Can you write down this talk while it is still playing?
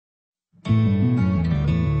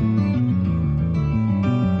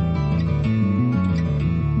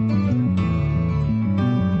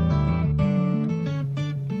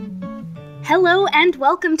and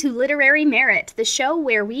welcome to Literary Merit, the show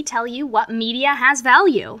where we tell you what media has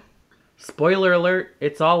value. Spoiler alert,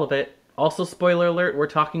 it's all of it. Also, spoiler alert, we're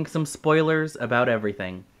talking some spoilers about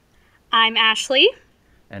everything. I'm Ashley.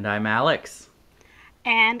 And I'm Alex.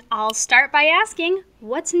 And I'll start by asking,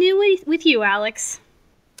 what's new with you, Alex?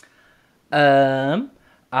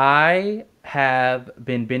 I have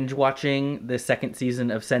been binge watching the second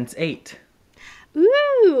season of Sense8.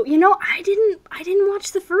 Ooh, I didn't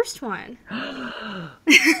watch the first one.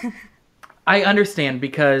 I understand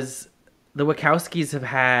because the Wachowskis have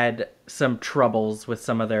had some troubles with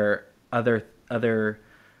some of their other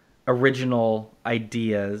original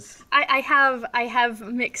ideas. I have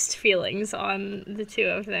mixed feelings on the two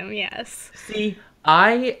of them, yes. See,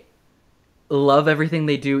 I love everything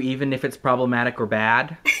they do, even if it's problematic or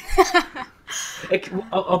bad.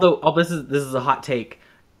 Although this is a hot take,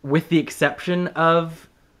 with the exception of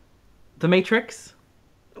The Matrix.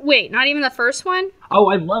 Wait, not even the first one? Oh,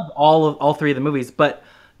 I love all three of the movies, but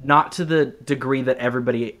not to the degree that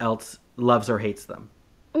everybody else loves or hates them.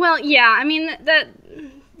 Well, yeah, I mean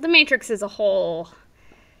The Matrix is a whole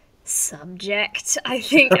subject. I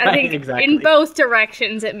think Exactly. In both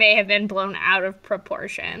directions it may have been blown out of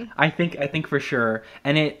proportion. I think for sure,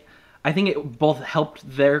 and I think it both helped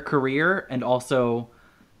their career and also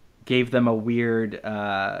gave them a weird,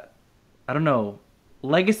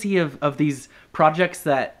 legacy of these projects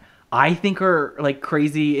that I think are like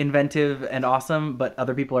crazy, inventive, and awesome, but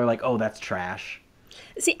other people are like, oh, that's trash.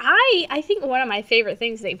 See, I think one of my favorite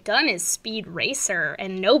things they've done is Speed Racer,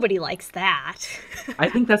 and nobody likes that. I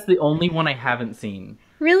think that's the only one I haven't seen.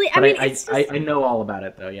 Really? But it's just I know all about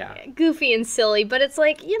it, though, yeah. goofy and silly, but it's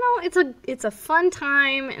like, it's a fun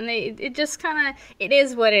time, and it just kind of, it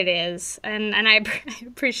is what it is, and I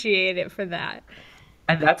appreciate it for that.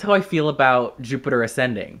 And that's how I feel about Jupiter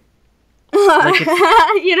Ascending. Like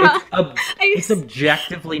it's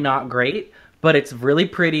objectively not great, but it's really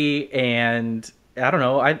pretty, and I don't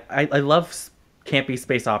know, I love campy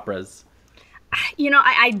space operas.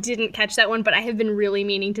 I didn't catch that one, but I have been really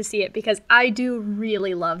meaning to see it because I do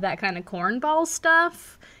really love that kind of cornball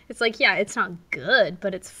stuff. It's like, yeah, it's not good,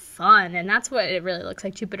 but it's fun, and that's what it really looks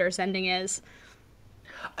like Jupiter Ascending is.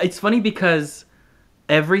 It's funny because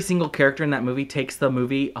every single character in that movie takes the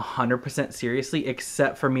movie 100% seriously,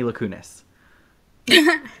 except for Mila Kunis.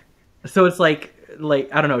 So it's like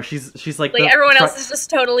I don't know, she's like everyone else is just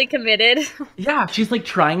totally committed. Yeah, she's like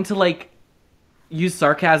trying to like use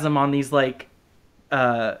sarcasm on these like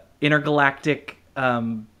intergalactic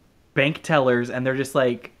bank tellers, and they're just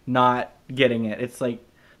like not getting it. It's like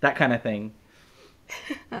that kind of thing.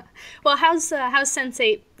 Well, how's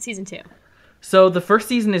Sense8 season 2? So the first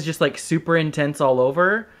season is just like super intense all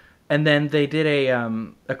over, and then they did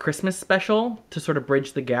a Christmas special to sort of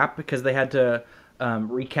bridge the gap because they had to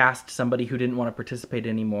recast somebody who didn't want to participate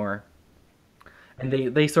anymore, and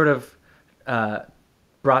they sort of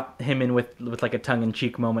brought him in with like a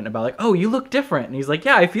tongue-in-cheek moment about like, oh, you look different, and he's like,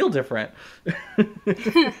 yeah, I feel different.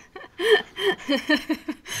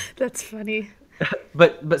 That's funny.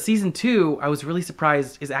 But season 2, I was really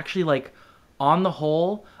surprised, is actually like on the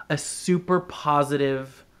whole a super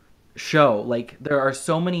positive show. Like there are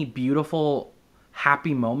so many beautiful,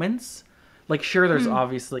 happy moments. Like sure, there's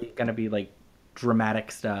obviously gonna be like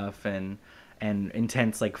dramatic stuff and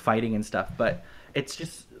intense like fighting and stuff, but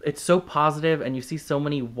it's so positive, and you see so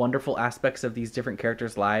many wonderful aspects of these different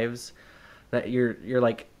characters' lives that you're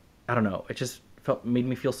like, I don't know, it just made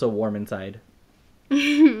me feel so warm inside.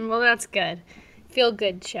 Well, that's good. Feel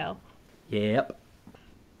good show. Yep.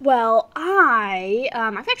 Well,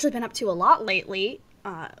 I've actually been up to a lot lately.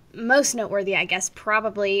 Most noteworthy, I guess,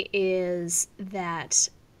 probably is that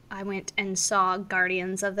I went and saw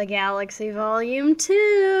Guardians of the Galaxy Volume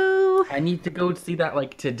 2. I need to go see that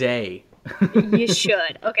like today. You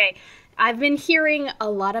should. Okay. I've been hearing a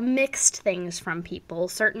lot of mixed things from people.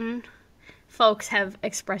 Certain folks have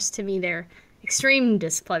expressed to me their extreme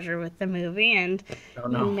displeasure with the movie, and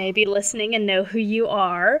you may be listening and know who you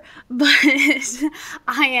are, but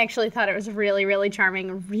I actually thought it was really, really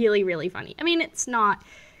charming, really, really funny. I mean, it's not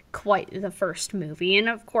quite the first movie, and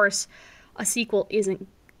of course, a sequel isn't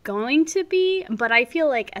going to be, but I feel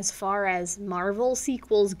like as far as Marvel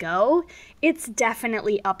sequels go, it's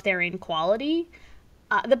definitely up there in quality.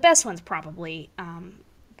 The best one's probably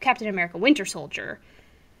Captain America Winter Soldier,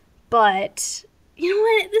 but you know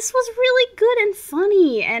what, this was really good and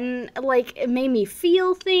funny, and like it made me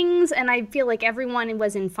feel things, and I feel like everyone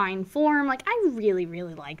was in fine form. Like I really,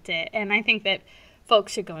 really liked it, and I think that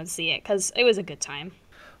folks should go and see it because it was a good time.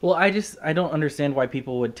 Well, I don't understand why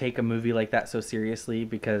people would take a movie like that so seriously,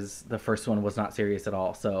 because the first one was not serious at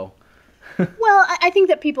all. So Well, I think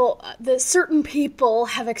that the certain people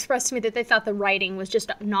have expressed to me that they thought the writing was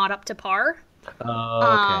just not up to par. Oh,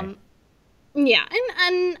 okay. Um, yeah,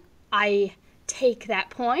 and I take that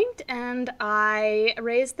point and I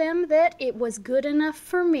raised them that it was good enough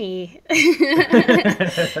for me. So,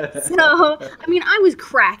 I mean, I was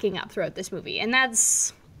cracking up throughout this movie, and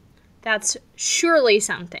that's surely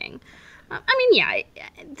something. I mean, yeah,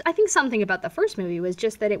 I think something about the first movie was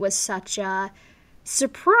just that it was such a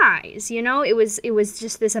surprise, you know? It was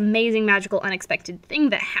just this amazing, magical, unexpected thing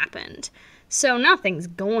that happened. So nothing's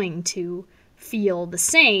going to feel the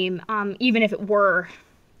same, even if it were,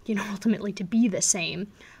 ultimately to be the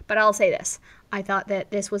same. But I'll say this. I thought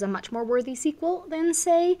that this was a much more worthy sequel than,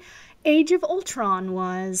 say, Age of Ultron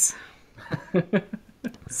was.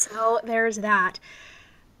 So there's that.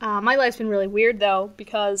 My life's been really weird, though,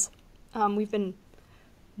 because we've been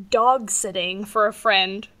dog sitting for a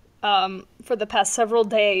friend for the past several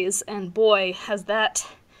days, and boy, has that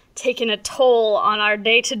taken a toll on our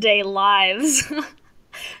day-to-day lives.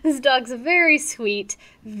 This dog's a very sweet,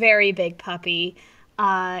 very big puppy.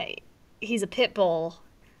 He's a pit bull.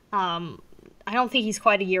 I don't think he's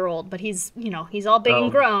quite a year old, but he's all big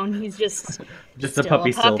and grown. He's just Just a still puppy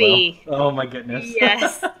a still, puppy. though. Oh my goodness.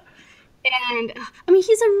 Yes. And I mean,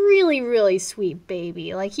 he's a really, really sweet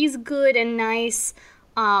baby. Like, he's good and nice,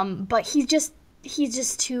 but he's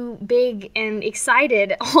just too big and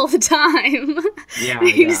excited all the time. Yeah,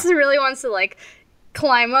 He yeah. just really wants to like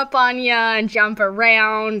climb up on you and jump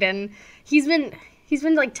around, and he's been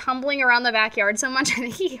like tumbling around the backyard so much. I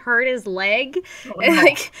think he hurt his leg. Oh, And no.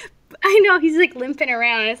 like, I know, he's like limping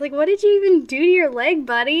around, and it's like, what did you even do to your leg,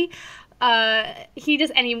 buddy?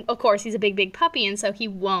 Of course, he's a big puppy, and so he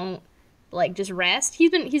won't like just rest. He's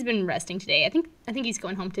been resting today. I think he's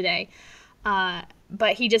going home today.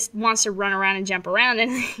 But he just wants to run around and jump around, and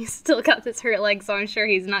he's still got this hurt leg, so I'm sure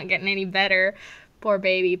he's not getting any better. Poor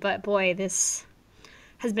baby. But boy, this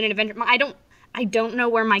has been an adventure. I don't know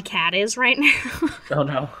where my cat is right now. Oh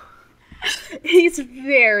no. He's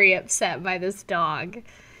very upset by this dog.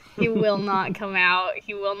 He will not come out.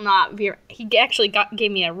 He will not be. He actually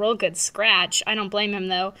gave me a real good scratch. I don't blame him,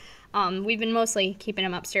 though. We've been mostly keeping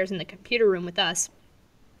him upstairs in the computer room with us,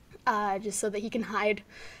 just so that he can hide.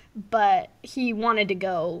 But he wanted to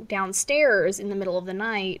go downstairs in the middle of the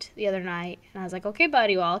night the other night. And I was like, okay,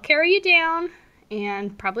 buddy, well, I'll carry you down.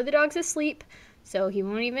 And probably the dog's asleep, so he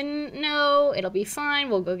won't even know. It'll be fine.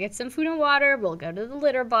 We'll go get some food and water. We'll go to the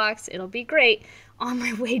litter box. It'll be great. On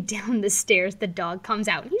my way down the stairs, the dog comes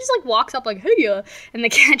out. And he just like walks up like, hey, and the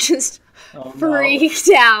cat just Oh no. freaked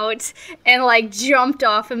out and like jumped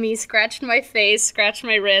off of me, scratched my face, scratched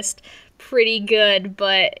my wrist pretty good,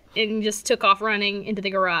 and just took off running into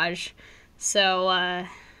the garage. So, I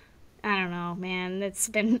don't know, man. It's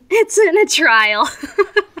been a trial.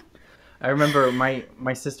 I remember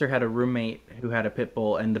my sister had a roommate who had a pit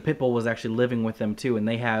bull, and the pit bull was actually living with them too, and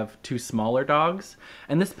they have two smaller dogs.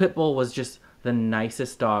 And this pit bull was just the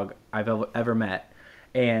nicest dog I've ever met.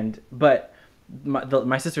 But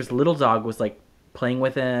my sister's little dog was like playing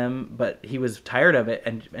with him, but he was tired of it,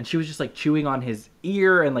 and she was just like chewing on his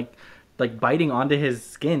ear and like biting onto his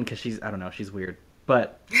skin because I don't know, she's weird.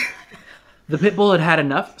 But the pit bull had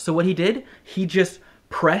enough, so what he did, he just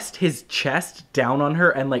pressed his chest down on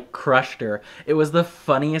her and like crushed her. It was the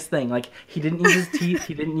funniest thing. Like, he didn't use his teeth,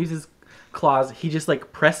 he didn't use his claws. He just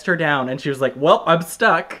like pressed her down, and she was like, "Well, I'm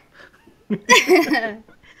stuck."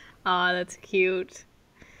 Aw, that's cute.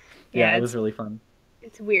 Yeah, it was really fun.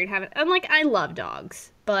 It's weird having. I'm like, I love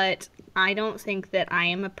dogs, but I don't think that I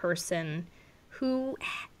am a person who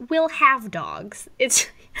will have dogs.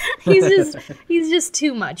 He's just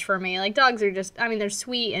too much for me. Like, dogs are just, I mean, they're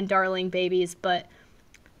sweet and darling babies, but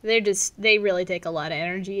they really take a lot of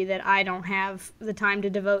energy that I don't have the time to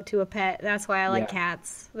devote to a pet. That's why I like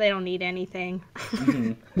cats. They don't need anything.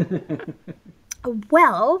 Mm-hmm.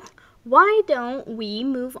 Well, why don't we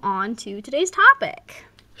move on to today's topic?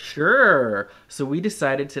 Sure. So we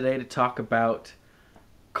decided today to talk about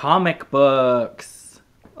comic books.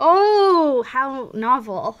 Oh, how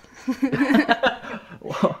novel.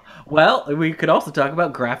 Well, we could also talk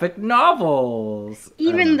about graphic novels.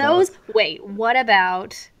 Even those? Wait, what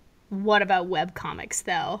about webcomics,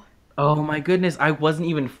 though? Oh my goodness, I wasn't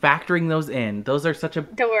even factoring those in. Those are such a...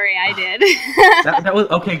 Don't worry, I did. that was...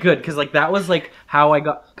 Okay, good, because like that was like how I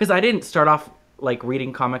got... Because I didn't start off like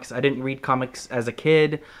reading comics. I didn't read comics as a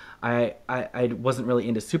kid. I wasn't really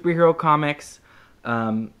into superhero comics.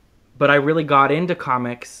 But I really got into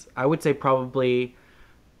comics, I would say probably...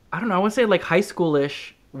 I don't know, I would say like high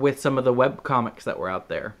schoolish with some of the web comics that were out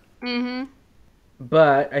there. Mm-hmm.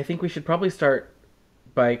 But I think we should probably start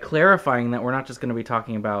by clarifying that we're not just going to be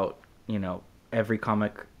talking about, every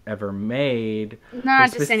comic ever made.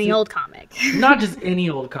 Not just any old comic. Not just any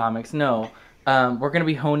old comics, no. We're going to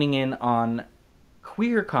be honing in on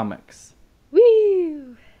queer comics.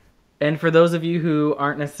 Woo! And for those of you who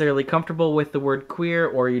aren't necessarily comfortable with the word queer,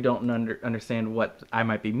 or you don't understand what I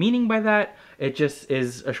might be meaning by that, it just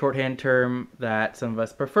is a shorthand term that some of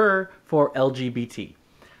us prefer for LGBT.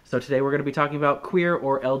 So today we're going to be talking about queer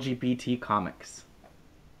or LGBT comics.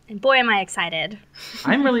 And boy, am I excited.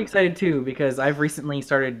 I'm really excited too, because I've recently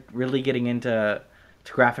started really getting into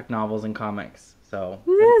graphic novels and comics. So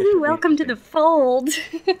welcome to the fold.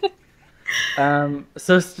 So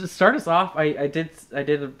to start us off, I did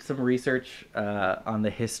some research on the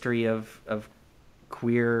history of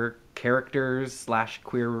queer characters /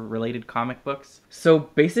 queer related comic books. So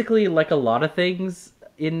basically, like a lot of things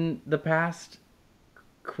in the past,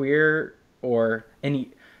 queer or any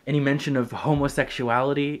mention of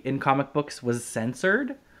homosexuality in comic books was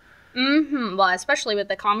censored. Mm-hmm. Well, especially with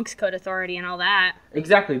the Comics Code Authority and all that.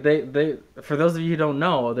 Exactly. They for those of you who don't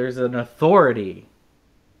know, there's an authority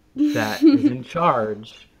that is in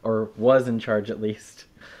charge, or was in charge at least,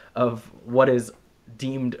 of what is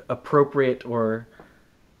deemed appropriate or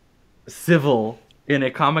civil in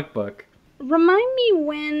a comic book. Remind me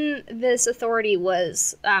when this authority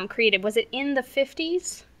was created. Was it in the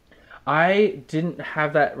 50s? I didn't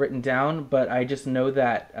have that written down, but I just know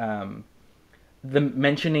that the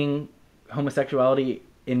mentioning homosexuality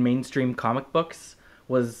in mainstream comic books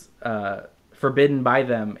was forbidden by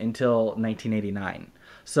them until 1989.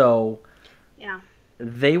 So yeah,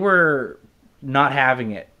 they were not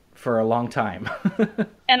having it for a long time.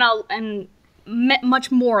 and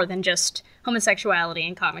much more than just homosexuality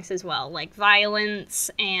in comics as well, like violence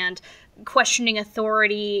and questioning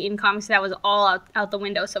authority in comics. That was all out the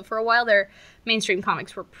window. So for a while, their mainstream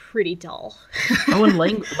comics were pretty dull. Oh, and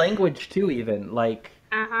language too, even like.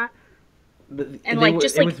 And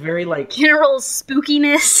it was very like general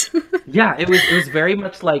spookiness. Yeah, it was very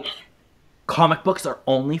much like comic books are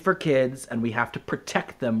only for kids, and we have to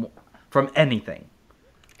protect them from anything.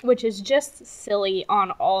 Which is just silly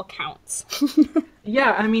on all counts.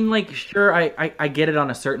 Yeah, I mean, like, sure, I get it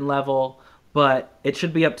on a certain level, but it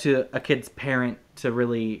should be up to a kid's parent to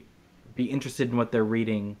really be interested in what they're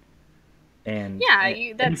reading. And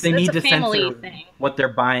that's if they need a to family censor thing. What they're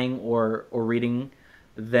buying or reading,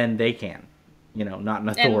 then they can. Not an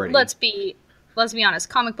authority. And let's be honest,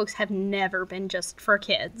 comic books have never been just for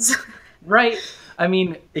kids. Right. I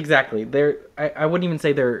mean, exactly. I wouldn't even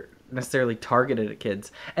say they're necessarily targeted at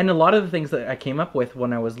kids. And a lot of the things that I came up with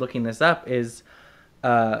when I was looking this up is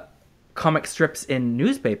comic strips in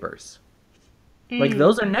newspapers. Like,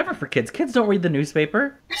 those are never for kids. Kids don't read the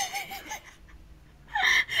newspaper.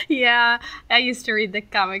 Yeah, I used to read the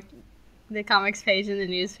comics page in the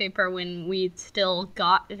newspaper when we still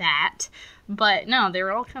got that. But no, they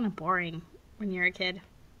were all kind of boring when you're a kid.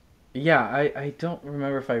 Yeah, I don't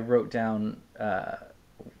remember if I wrote down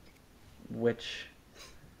which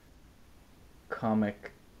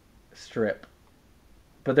comic strip,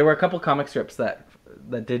 but there were a couple comic strips that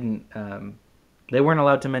didn't they weren't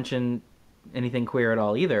allowed to mention anything queer at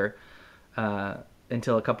all either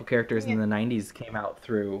until a couple characters in the 90s came out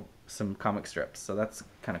through some comic strips, so that's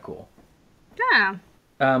kind of cool. Yeah.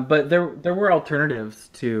 But there were alternatives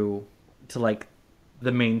to like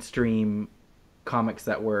the mainstream comics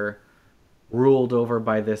that were ruled over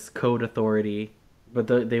by this code authority, but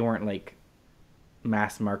they weren't like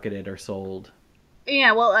mass marketed or sold.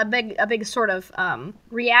 Yeah, well, a big sort of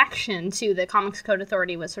reaction to the Comics Code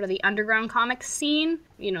Authority was sort of the underground comics scene,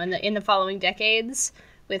 in the following decades,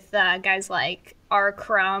 with guys like R.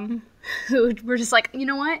 Crumb, who were just like, you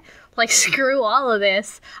know what? Like, screw all of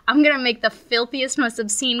this. I'm gonna make the filthiest, most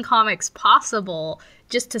obscene comics possible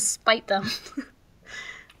just to spite them.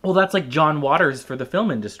 Well, that's like John Waters for the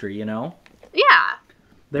film industry, Yeah.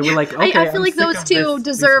 They were like, okay, I feel like those two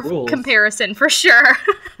deserve comparison for sure.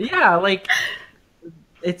 Yeah, like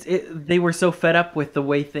they were so fed up with the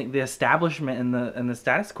way the establishment and the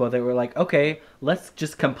status quo. They were like, okay, let's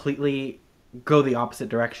just completely go the opposite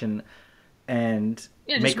direction and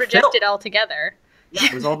just reject it altogether. Yeah,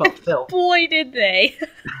 it was all about filth. Boy, did they!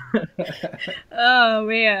 Oh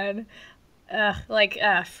man.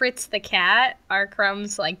 Fritz the Cat, R.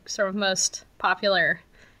 Crumb's like sort of most popular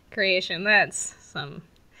creation. That's some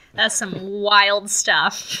wild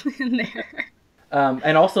stuff in there.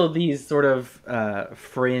 And also these sort of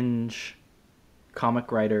fringe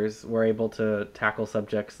comic writers were able to tackle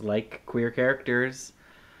subjects like queer characters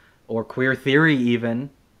or queer theory even.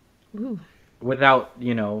 Ooh. Without,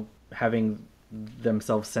 having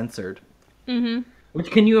themselves censored. Mm-hmm.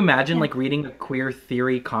 Which, can you imagine, like, reading a queer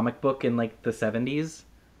theory comic book in, like, the 70s?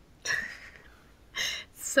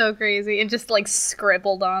 So crazy. And just like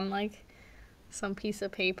scribbled on like some piece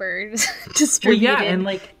of paper Well, distributed. yeah, and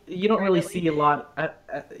like you don't really privately. see a lot.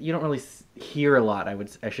 You don't really hear a lot.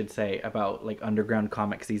 I should say about like underground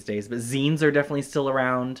comics these days. But zines are definitely still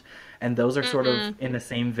around, and those are sort of in the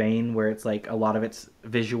same vein where it's like a lot of it's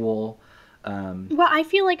visual. Well, I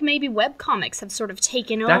feel like maybe webcomics have sort of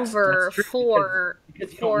taken That's over true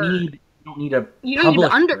because for you don't need a you don't need the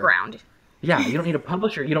publisher. underground. Yeah, you don't need a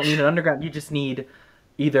publisher. You don't need an underground. You just need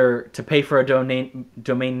either to pay for a domain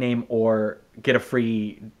name or get a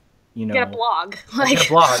free, you Get a know, blog. get a Like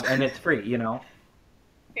blog and it's free,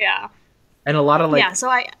 yeah. And a lot of Yeah, like so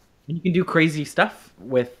I you can do crazy stuff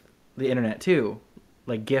with the internet too,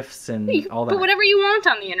 like gifs you and can all put that. whatever you want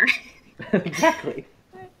on the internet. Exactly.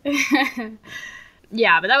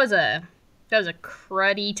 Yeah, but that was a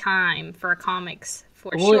cruddy time for comics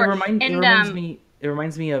for Well, sure. it And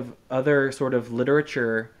reminds me of other sort of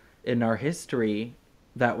literature in our history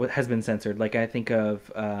that has been censored. Like I think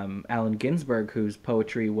of Allen Ginsberg, whose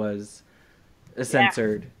poetry was yeah.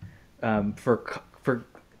 censored for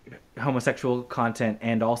homosexual content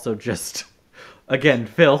and also just again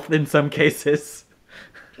filth in some cases.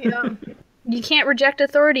 Yeah. You can't reject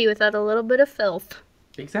authority without a little bit of filth.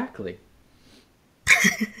 Exactly.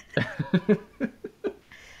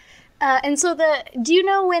 And so do you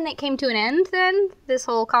know when it came to an end then? This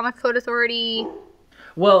whole Comic Code Authority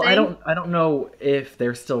Well, thing? I don't know if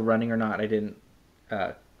they're still running or not. I didn't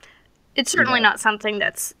It's do certainly that. not something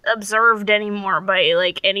that's observed anymore by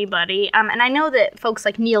like anybody. And I know that folks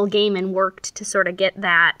like Neil Gaiman worked to sort of get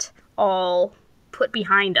that all put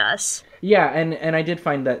behind us. Yeah, and I did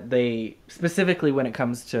find that they specifically when it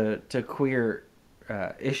comes to queer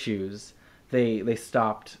issues, they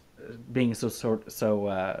stopped being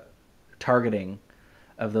so targeting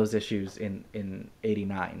of those issues in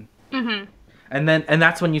 '89. And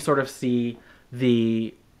that's when you sort of see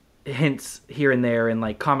the hints here and there in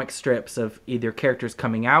like comic strips of either characters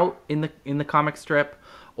coming out in the comic strip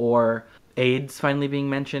or AIDS finally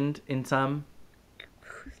being mentioned in some.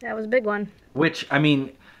 That was a big one. Which I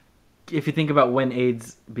mean, if you think about when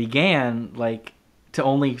AIDS began, like to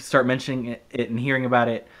only start mentioning it and hearing about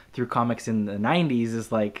it through comics in the '90s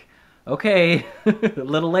is like, okay, a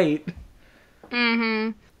little late.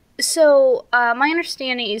 So my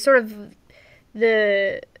understanding is sort of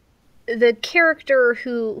the the character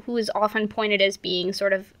who is often pointed as being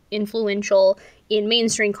sort of influential in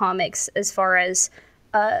mainstream comics as far as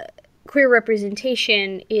queer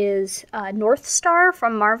representation is North Star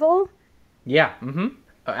from Marvel. Yeah. Mm-hmm.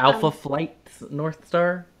 Alpha Flight North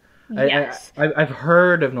Star. Yes. I've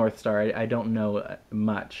heard of North Star. I don't know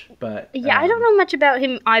much, but Yeah, I don't know much about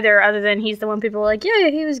him either, other than he's the one people are like, yeah,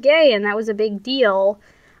 he was gay, and that was a big deal.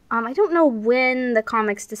 I don't know when the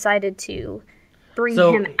comics decided to bring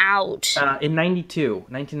him out. In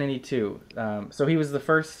 1992. So he was the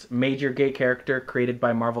first major gay character created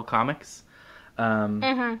by Marvel Comics,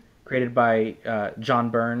 created by John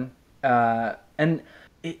Byrne.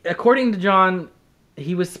 According to John,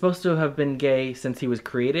 he was supposed to have been gay since he was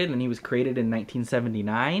created, and he was created in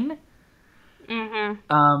 1979.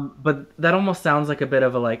 But that almost sounds like a bit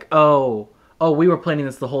of a like, oh, we were planning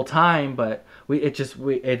this the whole time, but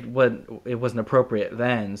it wasn't appropriate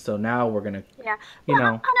then, so now we're gonna, Yeah. you Well,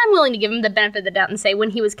 know. and I'm willing to give him the benefit of the doubt and say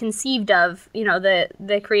when he was conceived of,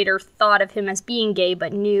 the creator thought of him as being gay,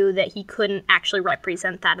 but knew that he couldn't actually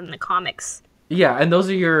represent that in the comics. Yeah, and those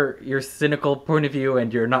are your cynical point of view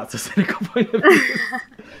and your not so cynical point of view.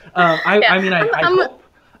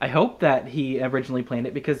 I hope that he originally planned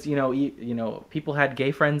it because people had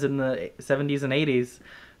gay friends in the 70s and 80s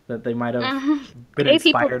that they might have been Gay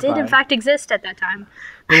people inspired did by. in fact exist at that time.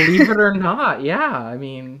 Believe it or not, yeah. I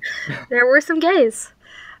mean, There were some gays.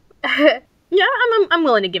 Yeah, I'm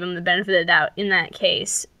willing to give him the benefit of the doubt in that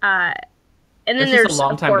case. And then it's there's just a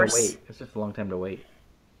long of time course, to wait. It's just a long time to wait.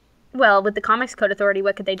 well, with the Comics Code Authority,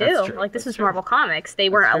 what could they do? That's true. Like this That's was true. Marvel Comics; they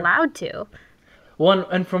weren't true. allowed to. Well,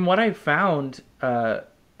 and from what I found,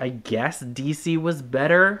 I guess DC was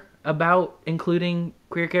better about including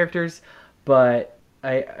queer characters, but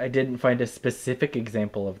I didn't find a specific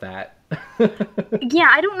example of that. Yeah,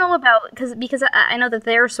 I don't know about because I know that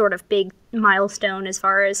their sort of big milestone as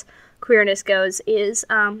far as queerness goes is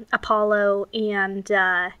Apollo and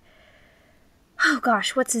oh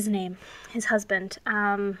gosh, what's his name? His husband,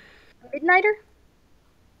 Midnighter.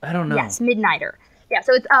 I don't know. Yes, Midnighter. Yeah,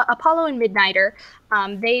 so it's Apollo and Midnighter.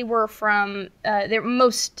 They were from they're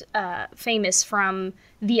most famous from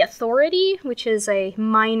The Authority, which is a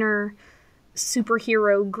minor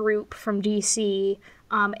superhero group from DC,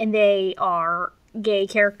 and they are gay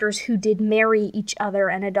characters who did marry each other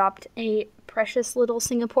and adopt a precious little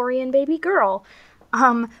Singaporean baby girl.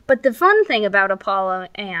 But the fun thing about Apollo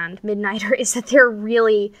and Midnighter is that they're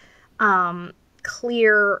really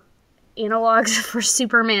clear analogs for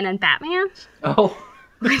Superman and Batman. Oh.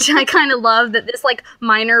 Which I kind of love, that this, like,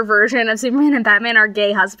 minor version of Superman and Batman are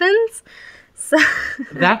gay husbands. So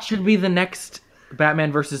that should be the next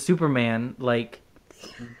Batman versus Superman, like,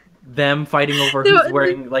 them fighting over who's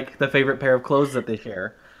wearing, like, the favorite pair of clothes that they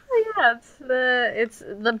share. Yeah, it's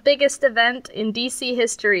the biggest event in DC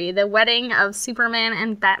history, the wedding of Superman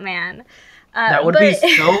and Batman. That would be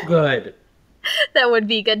so good. That would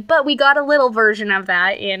be good. But we got a little version of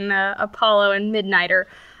that in Apollo and Midnighter.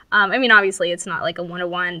 I mean, obviously, it's not like a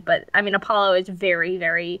 1-to-1, but, I mean, Apollo is very,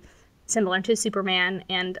 very similar to Superman,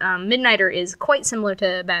 and Midnighter is quite similar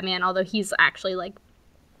to Batman, although he's actually, like,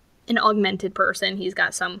 an augmented person. He's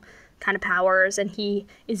got some kind of powers, and he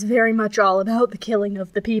is very much all about the killing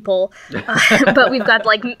of the people. But we've got,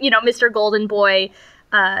 like, you know, Mr. Golden Boy,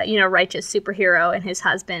 you know, righteous superhero, and his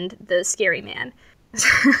husband, the scary man.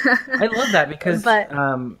 I love that because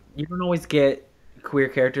you don't always get queer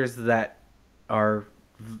characters that are,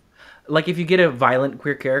 like, if you get a violent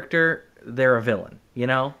queer character, they're a villain, you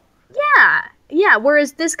know? Yeah,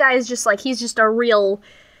 whereas this guy is just, like, he's just a real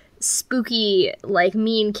spooky, like,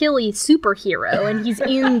 mean, killy superhero, and he's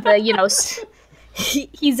in the, you know,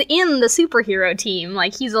 he's in the superhero team.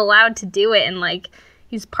 Like, he's allowed to do it, and, like,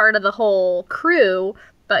 he's part of the whole crew,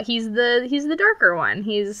 but he's the darker one.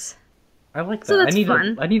 I like that. So that's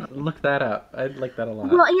fun. I need to look that up. I like that a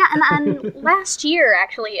lot. Well, yeah, and last year,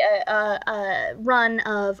 actually, a run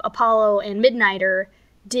of Apollo and Midnighter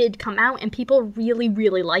did come out, and people really,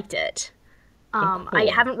 really liked it. Cool. I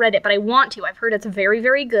haven't read it, but I want to. I've heard it's very,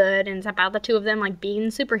 very good, and it's about the two of them, like, being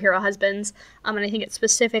superhero husbands. And I think it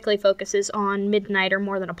specifically focuses on Midnighter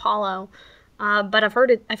more than Apollo. But I've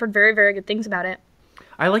heard very, very good things about it.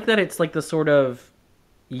 I like that it's like the sort of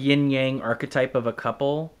yin-yang archetype of a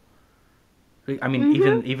couple. I mean,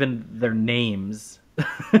 even their names.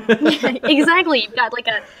 Yeah, exactly. You've got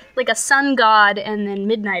like a sun god and then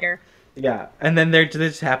Midnighter. Yeah, and then they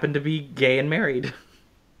just happen to be gay and married.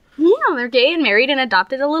 Yeah, they're gay and married and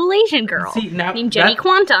adopted a little Asian girl named Jenny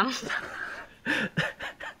Quantum.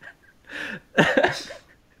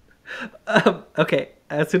 Okay,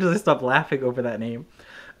 as soon as I stop laughing over that name.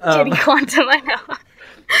 Jenny Quantum, I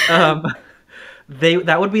know.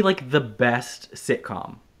 That would be like the best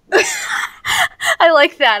sitcom. I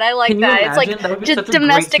like that. It's like just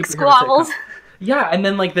domestic squabbles. Yeah, and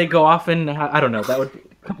then, like, they go off and I don't know. That would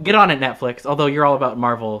get on at Netflix. Although you're all about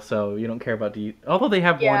Marvel, so you don't care about DC. Although they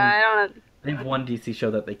have they have one DC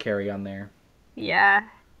show that they carry on there. Yeah.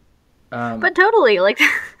 But totally, like,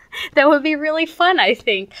 that would be really fun. I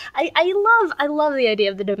think. I love the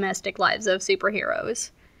idea of the domestic lives of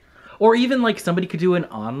superheroes. Or even, like, somebody could do an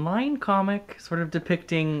online comic sort of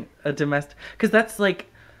depicting a domestic... Because that's, like,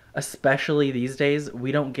 especially these days,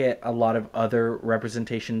 we don't get a lot of other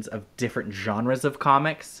representations of different genres of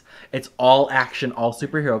comics. It's all action, all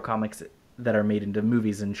superhero comics that are made into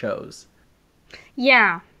movies and shows.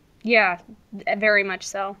 Yeah, very much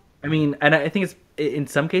so. I mean, and I think it's in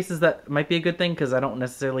some cases that might be a good thing, because I don't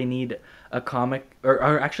necessarily need a comic...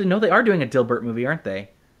 Or actually, no, they are doing a Dilbert movie, aren't they?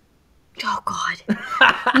 Oh,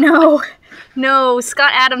 God. No,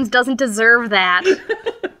 Scott Adams doesn't deserve that.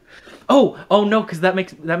 Oh no, because that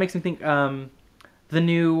makes me think the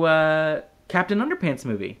new Captain Underpants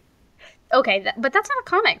movie. Okay, but that's not a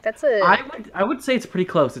comic. That's a... I would say it's pretty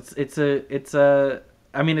close. It's a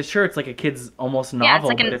I mean, it's like a kid's almost novel,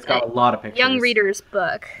 but it's got a lot of pictures. Young reader's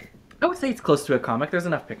book. I would say it's close to a comic. There's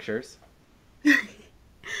enough pictures.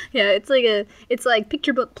 Yeah, it's like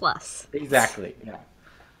picture book plus. Exactly. Yeah.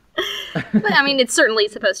 But I mean, it's certainly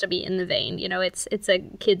supposed to be in the vein. You know, it's a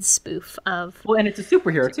kid's spoof of... Well, and it's a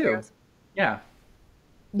superhero too. Yeah.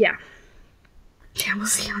 Yeah, we'll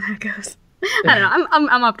see how that goes. I don't know.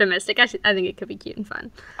 I'm optimistic. I think it could be cute and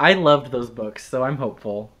fun. I loved those books, so I'm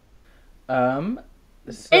hopeful.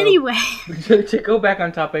 Anyway, to go back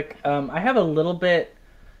on topic, I have a little bit,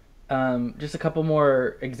 just a couple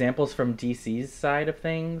more examples from DC's side of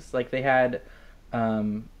things. Like, they had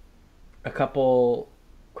a couple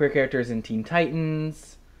queer characters in Teen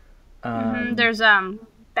Titans. There's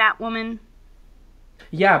Batwoman.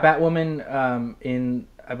 Yeah, Batwoman. In,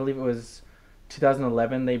 I believe it was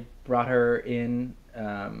 2011, they brought her in.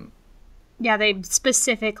 Yeah, they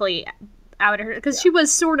specifically outed her because she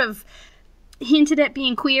was sort of hinted at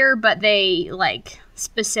being queer, but they, like,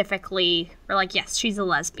 specifically were like, yes, she's a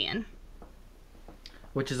lesbian.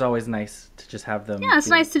 Which is always nice to just have them. Yeah, it's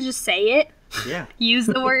nice to just say it. Yeah. Use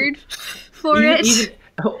the word for it.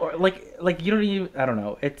 Or like you don't even, I don't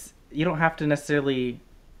know. It's you don't have to necessarily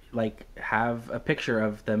like have a picture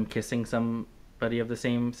of them kissing somebody of the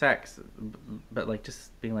same sex, but like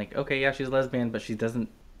just being like, okay, yeah, she's a lesbian, but she doesn't.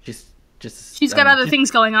 She's just She's got other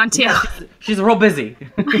things going on too. Yeah, she's real busy.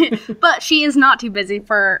 But she is not too busy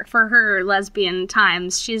for her lesbian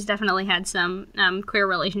times. She's definitely had some queer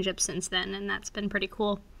relationships since then, and that's been pretty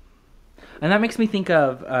cool. And that makes me think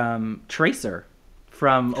of Tracer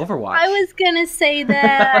from Overwatch. I was gonna say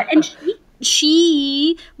that, and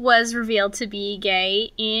she was revealed to be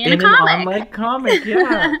gay in a comic. An online comic,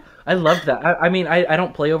 yeah. I loved that. I mean, I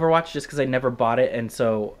don't play Overwatch just because I never bought it, and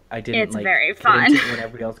so I didn't. It's very fun. Get into it when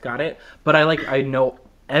everybody else got it. But I know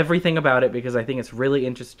everything about it because I think it's really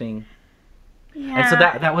interesting. Yeah. And so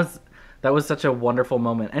that was such a wonderful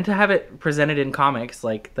moment, and to have it presented in comics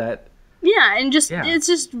like that. Yeah, and it's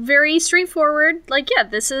just very straightforward. Like, yeah,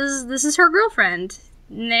 this is her girlfriend.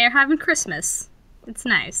 And they're having Christmas. It's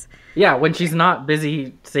nice. Yeah, when she's not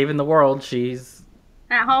busy saving the world, she's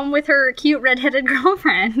at home with her cute redheaded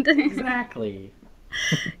girlfriend. Exactly.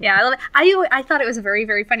 Yeah, I love it. I thought it was very,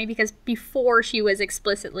 very funny because before she was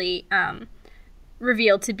explicitly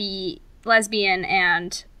revealed to be lesbian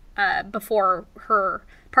and before her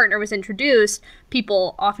partner was introduced,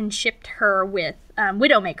 people often shipped her with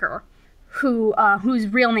Widowmaker, whose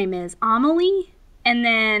real name is Amelie, and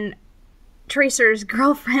then Tracer's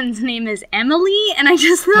girlfriend's name is Emily, and I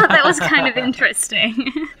just thought that was kind of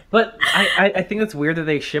interesting. But I think it's weird that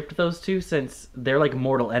they shipped those two since they're like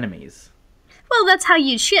mortal enemies. Well, that's how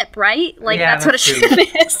you ship, right? Like, yeah, that's what a ship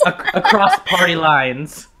is. Across party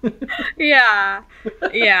lines. Yeah.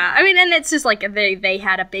 Yeah. I mean, and it's just like they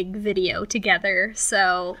had a big video together,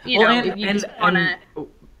 so, you know, if you just want to...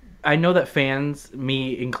 I know that fans,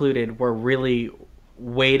 me included, were really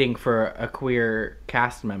waiting for a queer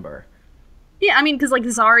cast member. Yeah, I mean, because, like,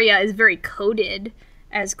 Zarya is very coded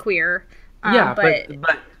as queer. Yeah, but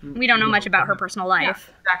we don't know much about her personal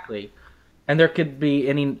life. Yeah, exactly. And there could be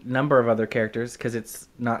any number of other characters, because it's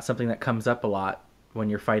not something that comes up a lot when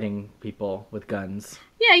you're fighting people with guns.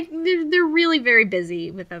 Yeah, they're really very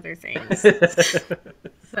busy with other things.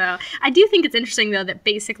 So, I do think it's interesting, though, that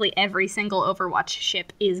basically every single Overwatch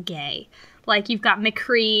ship is gay. Like, you've got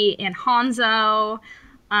McCree and Hanzo.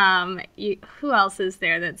 Who else is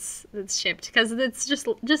there that's shipped? Because it's just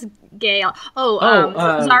gay.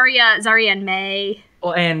 Zarya and Mei.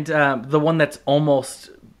 Well, and the one that's almost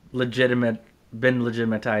been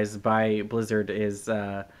legitimatized by Blizzard is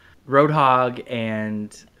Roadhog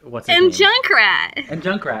and what's his name? Junkrat. And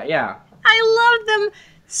Junkrat, yeah. I love them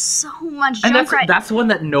so much. And Junkrat. that's one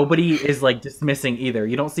that nobody is like dismissing either.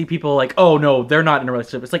 You don't see people like, oh no, they're not in a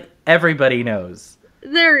relationship. It's like everybody knows.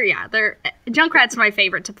 Junkrat's my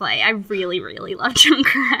favorite to play. I really, really love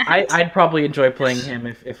Junkrat. I'd probably enjoy playing him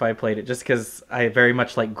if I played it, just because I very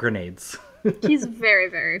much like grenades. He's very,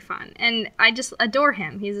 very fun. And I just adore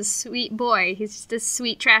him. He's a sweet boy. He's just a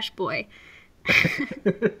sweet trash boy.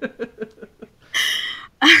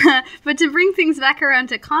 But to bring things back around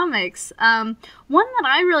to comics, one that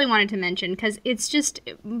I really wanted to mention, because it's just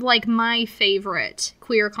like my favorite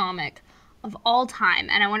queer comic of all time,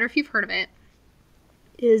 and I wonder if you've heard of it,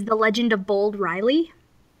 is The Legend of Bold Riley.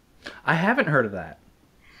 I haven't heard of that.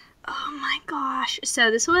 Oh my gosh.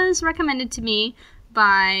 So this was recommended to me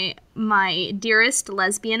by my dearest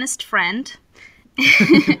lesbianist friend.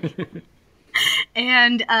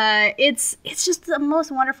 And it's just the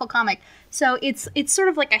most wonderful comic. So it's sort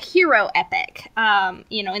of like a hero epic,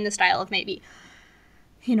 in the style of maybe,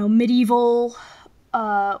 medieval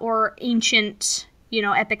or ancient,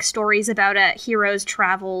 epic stories about a hero's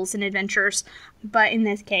travels and adventures. But in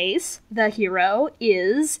this case, the hero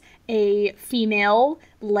is a female,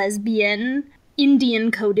 lesbian,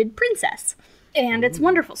 Indian-coded princess. And it's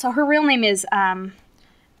wonderful. So her real name is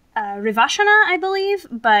Rivashana, I believe,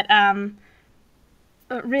 but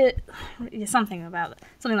something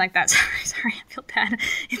like that. Sorry, I feel bad.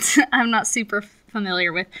 I'm not super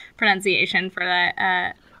familiar with pronunciation for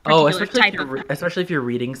that particular type of... especially if you're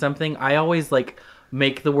reading something, I always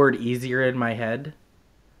make the word easier in my head.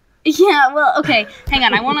 Yeah, well, okay. Hang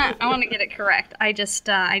on. I wanna get it correct. I just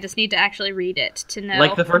need to actually read it to know.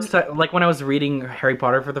 Like the first time, when I was reading Harry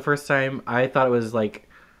Potter for the first time, I thought it was like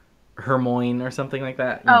Hermione or something like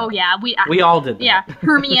that. Yeah, we all did that. Yeah,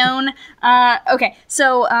 Hermione. Okay,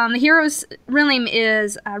 so the hero's real name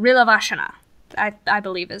is Rilavashana, I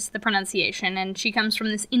believe is the pronunciation, and she comes from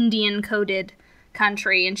this Indian-coded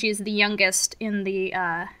country, and she's the youngest in the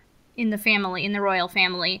family, in the royal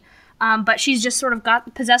family. But she's just sort of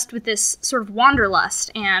got possessed with this sort of wanderlust,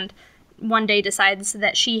 and one day decides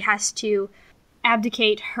that she has to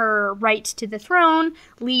abdicate her right to the throne,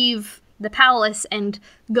 leave the palace and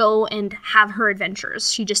go and have her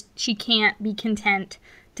adventures. She can't be content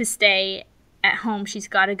to stay at home. She's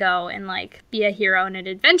got to go and like be a hero and an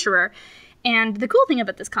adventurer. And the cool thing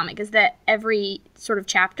about this comic is that every sort of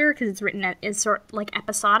chapter, because it's written as sort of like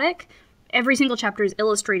episodic, every single chapter is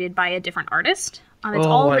illustrated by a different artist. It's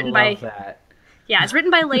all written by that. Yeah, it's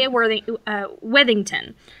written by Leah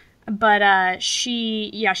Wethington. But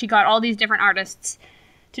she got all these different artists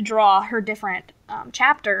to draw her different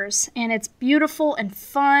chapters, and it's beautiful and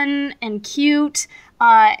fun and cute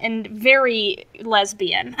and very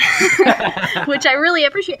lesbian, which I really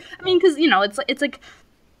appreciate. I mean, because it's like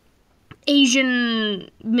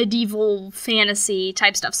Asian medieval fantasy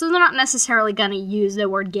type stuff, so they're not necessarily going to use the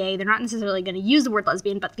word gay. They're not necessarily going to use the word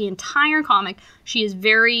lesbian, but the entire comic, she is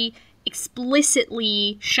very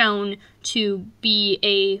explicitly shown to be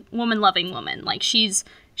a woman-loving woman. Like she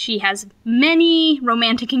has many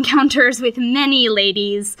romantic encounters with many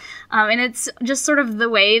ladies, and it's just sort of the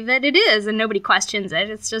way that it is, and nobody questions it.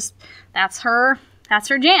 It's just that's her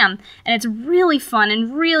jam, and it's really fun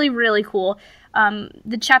and really, really cool.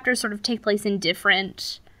 The chapters sort of take place in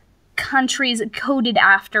different countries coded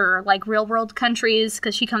after like real world countries,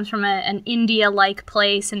 because she comes from an India-like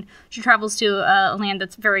place, and she travels to a land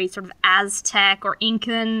that's very sort of Aztec or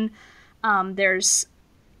Incan. There's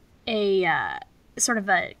a sort of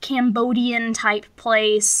a Cambodian type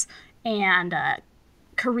place and a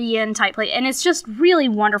Korean type place, and it's just really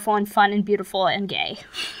wonderful and fun and beautiful and gay.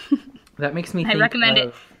 That makes me think I recommend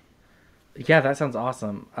it. Yeah, that sounds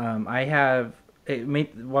awesome.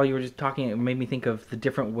 While you were just talking, it made me think of the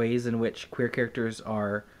different ways in which queer characters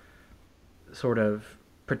are sort of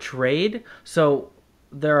portrayed. So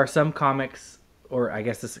there are some comics, or I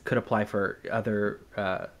guess this could apply for other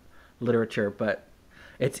literature, but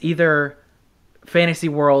it's either fantasy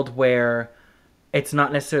world where it's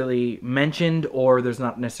not necessarily mentioned, or there's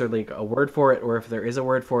not necessarily a word for it, or if there is a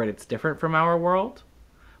word for it, it's different from our world,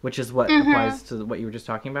 which is what applies to what you were just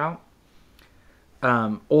talking about.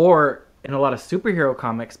 Or in a lot of superhero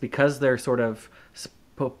comics, because they're sort of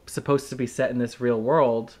supposed to be set in this real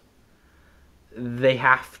world, they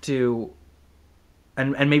have to,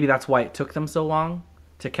 and maybe that's why it took them so long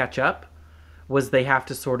to catch up, was they have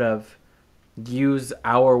to sort of use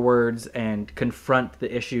our words and confront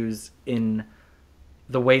the issues in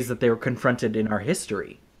the ways that they were confronted in our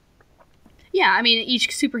history. Yeah, I mean, each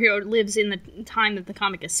superhero lives in the time that the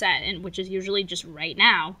comic is set in, which is usually just right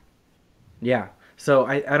now. Yeah. So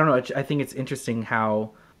I don't know. I think it's interesting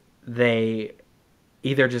how they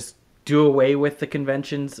either just do away with the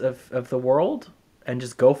conventions of the world and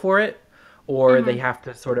just go for it, or they have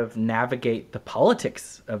to sort of navigate the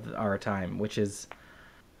politics of our time, which is,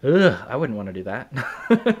 I wouldn't want to do that.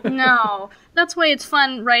 No, that's why it's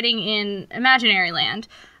fun writing in imaginary land.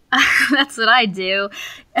 That's what I do.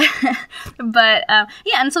 But yeah,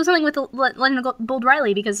 and so something with Lena Bold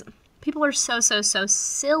Riley, because people are so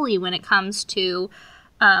silly when it comes to,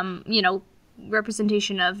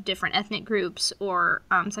 representation of different ethnic groups or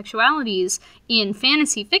sexualities in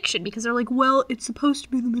fantasy fiction, because they're like, well, it's supposed to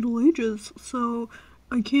be the Middle Ages, so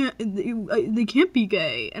they can't be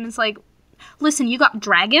gay. And it's like, listen, you got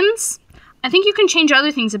dragons? I think you can change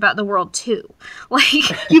other things about the world, too.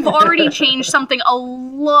 Like, you've already changed something a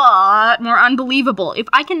lot more unbelievable. If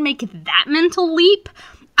I can make that mental leap,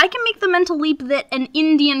 I can make the mental leap that an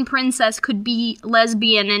Indian princess could be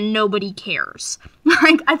lesbian and nobody cares.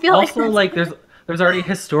 Like, I feel also, like there's already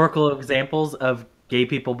historical examples of gay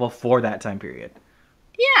people before that time period.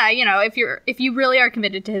 Yeah, if you really are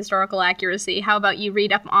committed to historical accuracy, how about you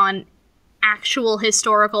read up on actual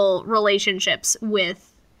historical relationships with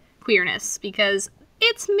queerness, because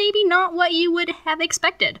it's maybe not what you would have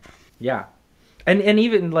expected. Yeah. And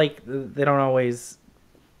even like they don't always,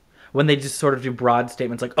 when they just sort of do broad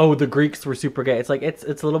statements like, oh, the Greeks were super gay. It's like, it's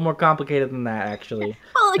a little more complicated than that, actually.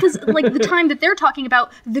 Well, because like the time that they're talking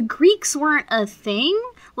about, the Greeks weren't a thing.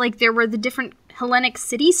 Like, there were the different Hellenic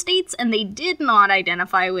city-states, and they did not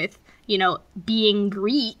identify with, being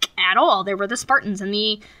Greek at all. There were the Spartans and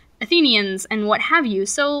the Athenians and what have you.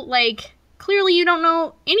 So, like, clearly you don't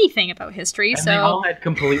know anything about history. And so they all had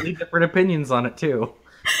completely different opinions on it, too.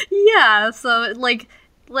 Yeah, so, like,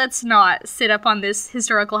 let's not sit up on this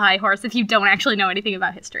historical high horse if you don't actually know anything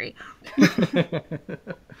about history.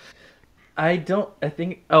 I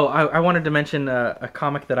wanted to mention a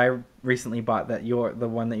comic that I recently bought that the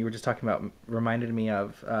one that you were just talking about reminded me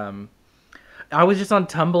of. I was just on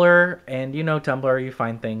Tumblr, and Tumblr, you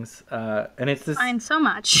find things, and it's this. Find so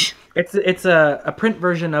much. It's a print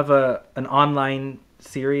version of an online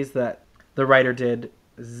series that the writer did.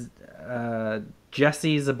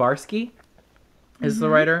 Jesse Zabarski is the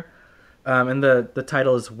writer. And the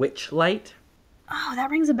title is Witchlight. Oh, that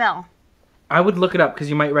rings a bell. I would look it up because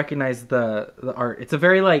you might recognize the art. It's a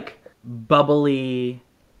very like bubbly,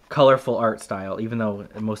 colorful art style, even though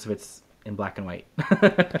most of it's in black and white.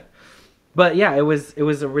 But yeah, it was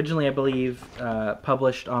originally, I believe,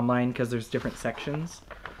 published online because there's different sections,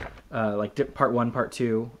 like part one, part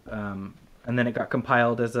two, and then it got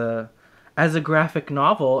compiled as a graphic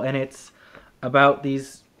novel, and it's about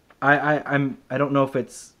these. I don't know if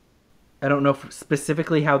it's I don't know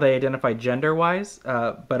specifically how they identify gender wise,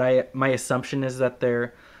 but my assumption is that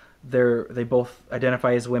they both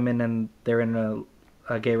identify as women and they're in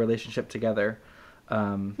a gay relationship together.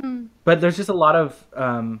 But there's just a lot of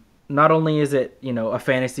not only is it a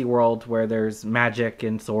fantasy world where there's magic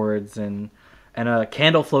and swords and a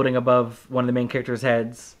candle floating above one of the main characters'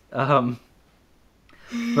 heads, but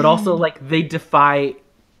also like they defy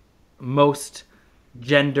most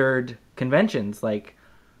gendered conventions. Like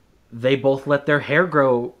they both let their hair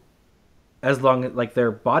grow as long as like their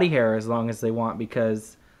body hair as long as they want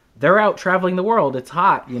because they're out traveling the world. It's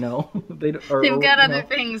hot, They've got other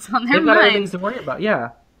things on their they've mind. got other things to worry about.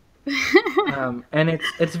 Yeah. And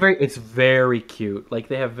it's very cute. Like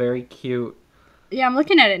they have very cute. Yeah, I'm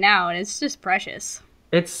looking at it now, and it's just precious.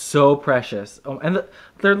 It's so precious. And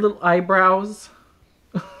their little eyebrows.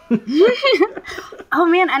 Oh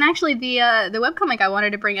man, and actually the webcomic I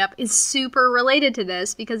wanted to bring up is super related to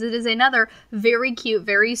this because it is another very cute,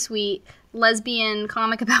 very sweet lesbian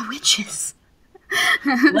comic about witches.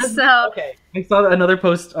 Okay. I saw another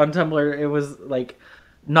post on Tumblr. It was like,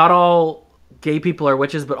 not all gay people are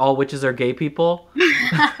witches, but all witches are gay people.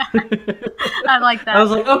 I like that. I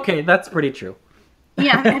was like, okay, that's pretty true.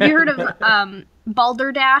 Yeah, have you heard of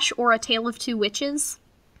Balderdash or A Tale of Two Witches?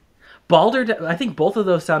 I think both of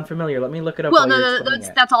those sound familiar. Let me look it up. Well, no,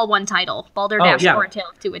 that's all one title. Balderdash or A Tale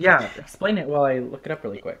of Two Witches. Yeah, explain it while I look it up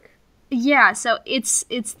really quick. Yeah, so it's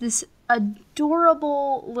this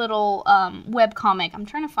adorable little webcomic. I'm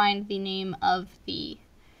trying to find the name of the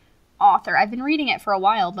author. I've been reading it for a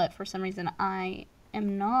while, but for some reason I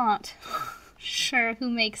am not sure who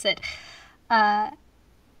makes it.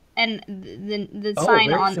 And the sign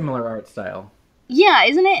very on similar art style. Yeah,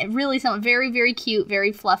 isn't it really similar? Very, very cute,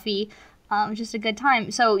 very fluffy. Just a good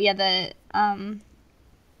time. So yeah, the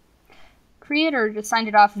creator just signed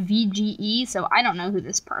it off VGE, so I don't know who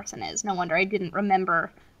this person is. No wonder I didn't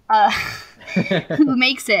remember who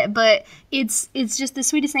makes it. But it's just the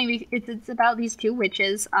sweetest thing. It's about these two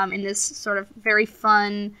witches in this sort of very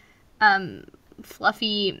fun,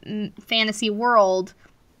 fluffy fantasy world.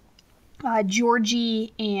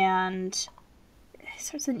 Georgie and it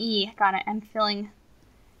starts with an E. Got it. I'm feeling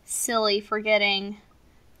silly forgetting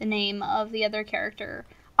the name of the other character.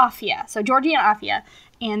 Afia. So Georgie and Afia,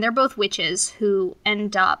 and they're both witches who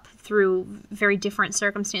end up through very different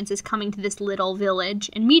circumstances coming to this little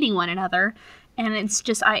village and meeting one another. And it's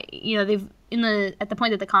just they've at the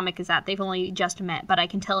point that the comic is at, they've only just met, but I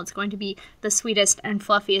can tell it's going to be the sweetest and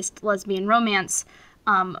fluffiest lesbian romance.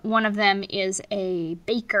 One of them is a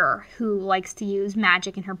baker who likes to use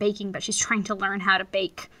magic in her baking, but she's trying to learn how to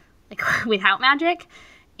bake like without magic.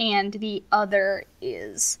 And the other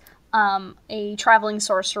is a traveling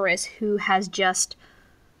sorceress who has just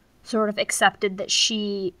sort of accepted that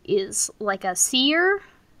she is like a seer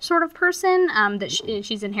sort of person, that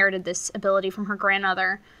she's inherited this ability from her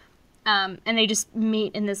grandmother. And they just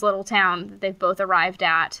meet in this little town that they've both arrived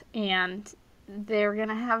at, and they're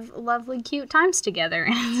gonna have lovely, cute times together.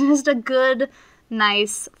 And it's just a good,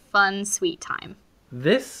 nice, fun, sweet time.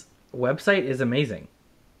 This website is amazing.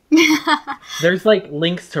 There's like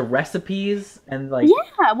links to recipes and like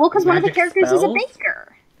because one of the characters spells. is a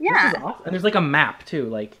baker. Yeah, this is awesome. And there's like a map too.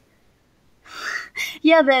 Like,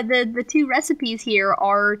 yeah, the two recipes here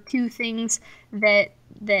are two things that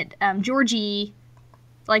Georgie,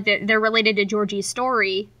 like they're related to Georgie's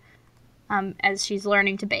story, as she's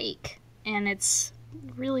learning to bake. And it's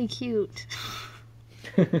really cute.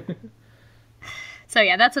 So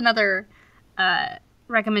yeah, that's another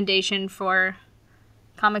recommendation for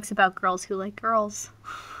comics about girls who like girls.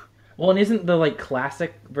 Well, and isn't the like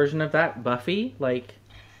classic version of that Buffy? Like,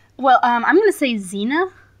 well, I'm gonna say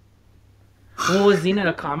Xena. Well, was Xena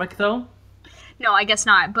a comic though? No, I guess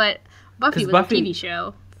not. But Buffy was a TV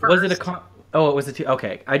show first. Was it a Oh, it was a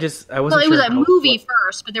okay. I wasn't sure. Well, it was a movie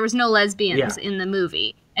first, but there was no lesbians in the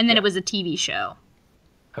movie. And then it was a TV show.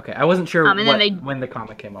 Okay, I wasn't sure when the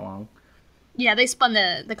comic came along. Yeah, they spun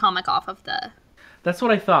the comic off of the... That's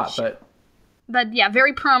what I thought, But yeah,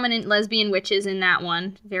 very prominent lesbian witches in that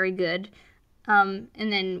one. Very good. And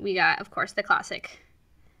then we got, of course, the classic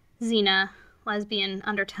Xena lesbian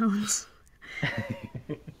undertones.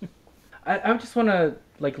 I just want to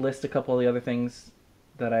like list a couple of the other things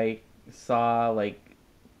that I saw. Like,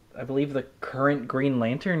 I believe the current Green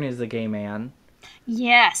Lantern is a gay man,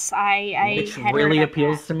 Yes, I which had heard really about that.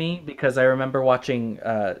 appeals to me because I remember watching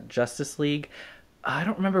Justice League. I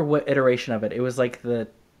don't remember what iteration of it. It was like the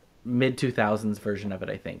mid 2000s version of it,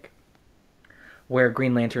 I think, where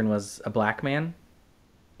Green Lantern was a black man,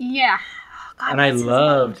 Yeah. Oh, God, and I what's his name?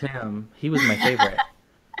 loved him. He was my favorite.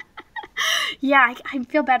 Yeah, I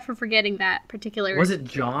feel bad for forgetting that particular. Was it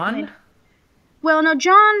John? Well, no,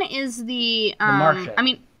 John is the The I Martian.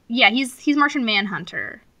 mean, yeah, he's Martian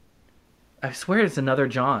Manhunter. I swear it's another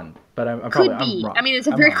John, but I'm probably Could I'm be. I wrong. mean, it's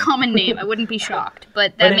a I'm very wrong. common name. I wouldn't be shocked,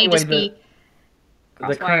 but But that may anyway, just be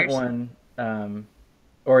the current crosswires. one,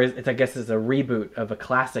 or it's I guess is a reboot of a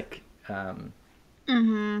classic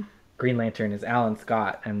Mm-hmm. Green Lantern is Alan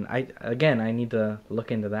Scott, and I need to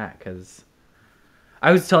look into that because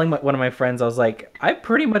I was telling one of my friends I was like I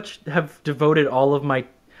pretty much have devoted all of my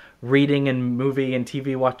reading and movie and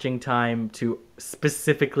TV watching time to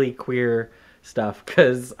specifically queer stuff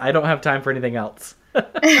because I don't have time for anything else.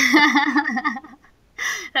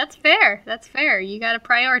 That's fair. That's fair. You got to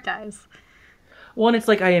prioritize. Well, and it's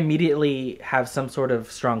like I immediately have some sort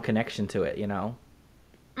of strong connection to it, you know?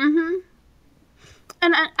 Mm-hmm.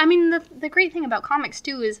 And I mean, the great thing about comics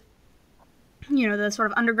too is, you know, the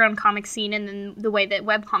sort of underground comic scene and then the way that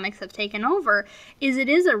webcomics have taken over is it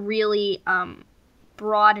is a really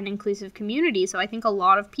broad and inclusive community. So I think a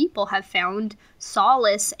lot of people have found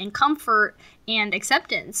solace and comfort and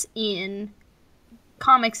acceptance in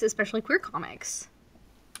comics, especially queer comics.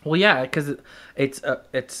 Well, yeah, because it's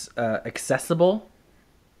accessible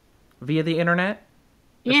via the internet,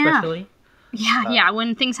 Yeah. especially. Yeah, Uh, yeah.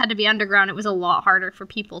 When things had to be underground, it was a lot harder for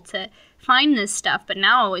people to find this stuff. But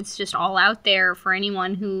now it's just all out there for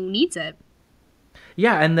anyone who needs it.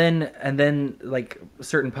 yeah, and then like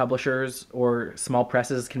certain publishers or small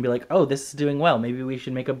presses can be like, "Oh, this is doing well. Maybe we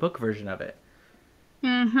should make a book version of it."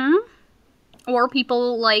 Mm-hmm. Or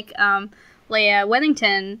people like Leia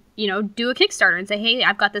Weathington, you know, do a Kickstarter and say, hey,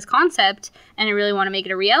 I've got this concept and I really want to make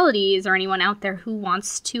it a reality. Is there anyone out there who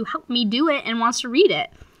wants to help me do it and wants to read it?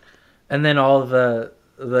 And then all the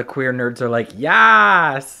queer nerds are like,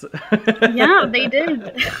 "Yes!" Yeah, they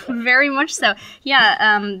did. Very much so.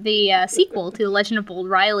 Yeah, the sequel to The Legend of Bold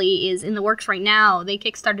Riley is in the works right now. They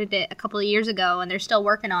kickstarted it a couple of years ago, and they're still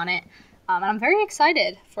working on it. And I'm very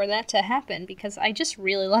excited for that to happen because I just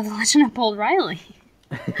really love The Legend of Bold Riley.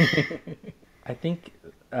 I think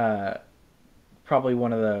probably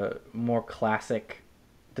one of the more classic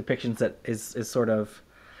depictions that is sort of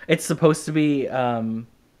it's supposed to be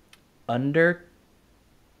undertone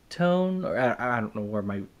or I don't know where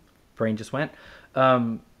my brain just went.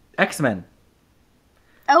 X-Men.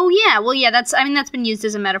 Oh yeah, well yeah, that's been used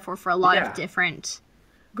as a metaphor for a lot Yeah. of different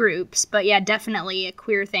groups, but yeah, definitely a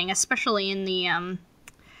queer thing, especially in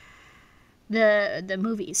the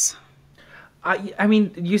movies. I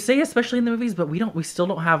mean, you say especially in the movies, but we still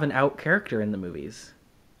don't have an out character in the movies.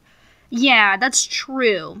 Yeah, that's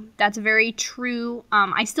true. That's very true.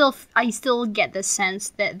 I still get the sense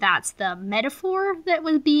that that's the metaphor that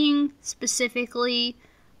was being specifically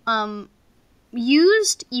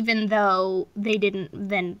used, even though they didn't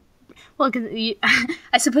then. Well, because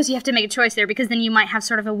I suppose you have to make a choice there because then you might have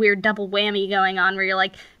sort of a weird double whammy going on where you're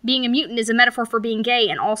like, being a mutant is a metaphor for being gay,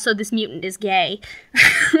 and also this mutant is gay.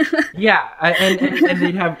 Yeah, and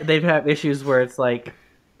they'd have issues where it's like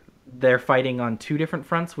they're fighting on two different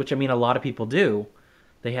fronts, which I mean a lot of people do.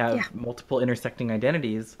 They Yeah, have multiple intersecting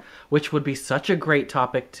identities, which would be such a great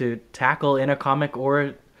topic to tackle in a comic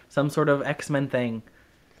or some sort of X-Men thing.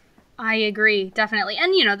 I agree, definitely.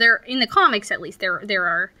 And you know, there in the comics at least there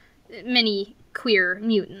are many queer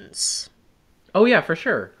mutants. Oh yeah, for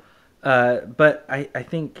sure. But I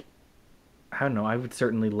think I don't know. I would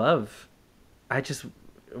certainly love. I just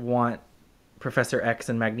want Professor X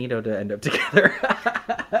and Magneto to end up together.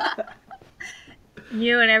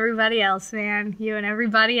 You and everybody else, man. You and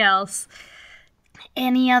everybody else.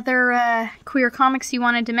 Any other queer comics you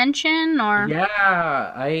wanted to mention, or?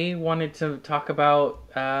 Yeah, I wanted to talk about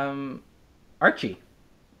Archie.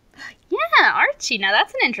 Yeah, Archie. Now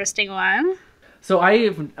that's an interesting one. So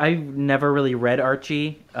I've never really read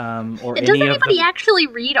Archie or Does any of anybody the actually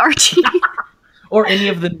read Archie? or any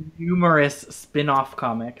of the numerous spin-off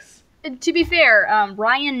comics. To be fair,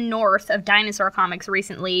 Ryan North of Dinosaur Comics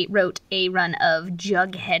recently wrote a run of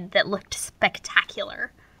Jughead that looked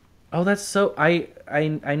spectacular. Oh, that's so I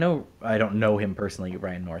know I don't know him personally,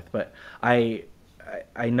 Ryan North, but I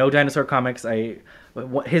know Dinosaur Comics.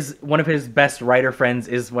 One of his best writer friends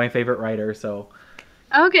is my favorite writer, so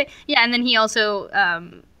Okay, yeah, and then he also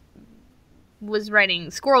was writing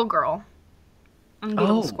Squirrel Girl. and the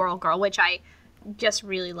little Oh, squirrel girl, which I just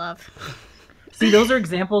really love. see, those are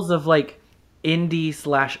examples of like indie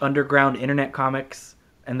slash underground internet comics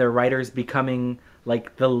and their writers becoming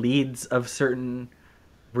like the leads of certain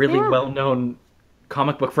really Yeah. well known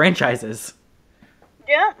comic book franchises.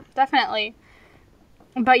 Yeah, definitely.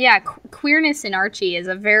 But yeah, queerness in Archie is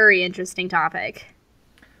a very interesting topic.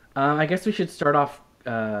 I guess we should start off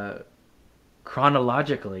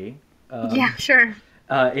chronologically. Yeah, sure.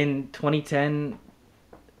 In 2010,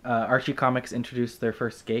 Archie Comics introduced their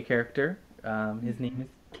first gay character. His name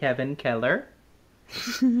is Kevin Keller.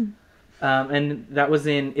 And that was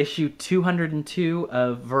in issue 202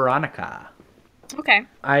 of Veronica. Okay.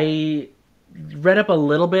 I read up a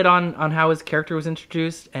little bit on how his character was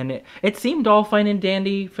introduced, and it seemed all fine and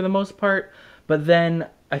dandy for the most part. But then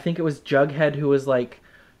I think it was Jughead who was like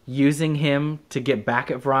using him to get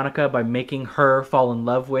back at Veronica by making her fall in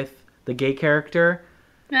love with the gay character.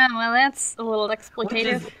 Yeah, well, that's a little Which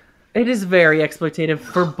exploitative. it is very exploitative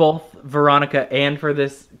for both Veronica and for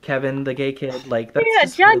this Kevin, the gay kid. Like that's Yeah,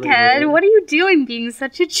 just really Jughead, weird. what are you doing being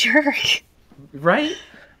such a jerk? Right?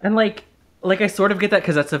 And like I sort of get that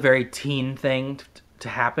because that's a very teen thing to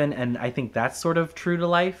happen, and I think that's sort of true to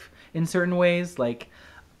life in certain ways. Like,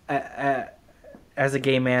 as a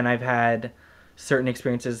gay man, I've had certain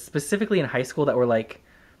experiences, specifically in high school, that were like,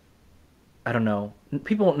 I don't know,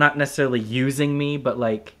 people not necessarily using me, but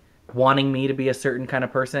like wanting me to be a certain kind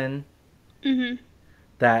of person. Mm-hmm.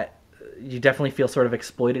 That you definitely feel sort of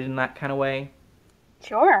exploited in that kind of way.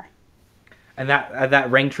 Sure. And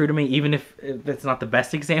that rang true to me, even if it's not the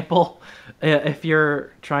best example. If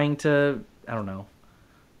you're trying to, I don't know,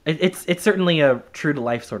 it's certainly a true to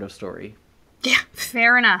life sort of story, Yeah,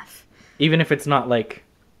 fair enough. even if it's not like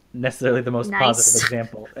necessarily the most Nice. positive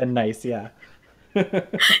example. And nice, yeah.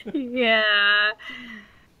 Yeah.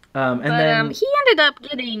 And But then he ended up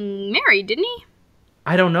getting married, didn't he?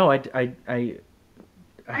 I don't know. I I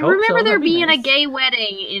hope remember so. there That'd be being a nice. gay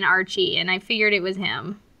wedding in Archie, and I figured it was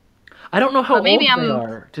him. I don't know how But maybe old they I'm-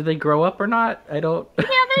 are. Do they grow up or not? I don't. Yeah,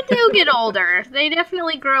 they do get older. They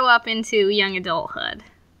definitely grow up into young adulthood.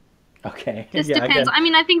 Okay. Just Yeah, depends. again. I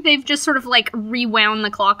mean, I think they've just sort of like rewound the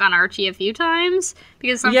clock on Archie a few times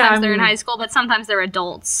because sometimes Yeah, I they're in mean- high school, but sometimes they're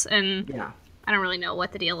adults, and Yeah. I don't really know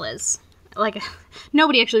what the deal is. Like,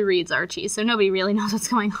 nobody actually reads Archie, so nobody really knows what's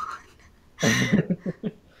going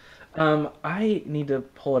on. I need to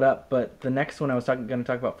pull it up, but the next one I was going to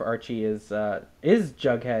talk about for Archie is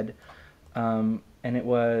Jughead, and it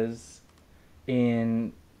was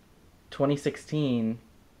in 2016.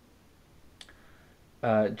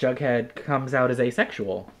 Jughead comes out as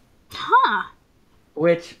asexual, Huh.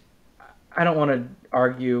 which I don't want to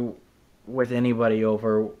argue with anybody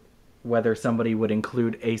over whether somebody would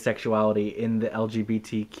include asexuality in the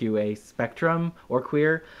LGBTQA spectrum or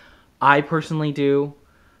queer. I personally do.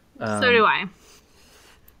 So do I.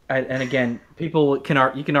 And again, people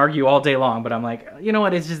you can argue all day long, but I'm like, you know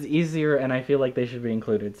what? It's just easier, and I feel like they should be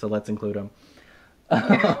included, so let's include them.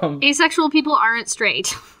 Asexual people aren't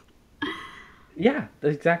straight. Yeah,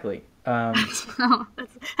 exactly. So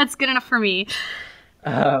that's good enough for me.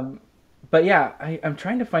 But yeah, I'm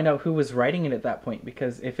trying to find out who was writing it at that point,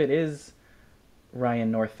 because if it is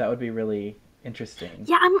Ryan North, that would be really interesting.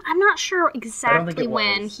 Yeah, I'm not sure exactly it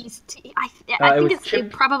when was. he's. I think was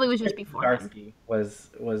it probably was just before him. Zdarsky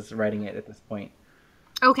was writing it at this point.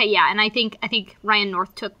 Okay, yeah, and I think Ryan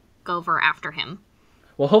North took over after him.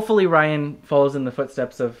 Well, hopefully Ryan follows in the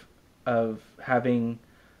footsteps of having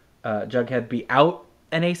Jughead be out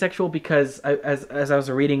and asexual, because as I was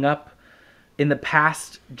reading up, in the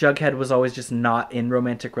past, Jughead was always just not in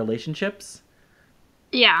romantic relationships,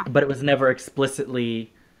 Yeah. but it was never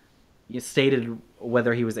explicitly stated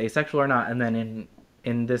whether he was asexual or not. And then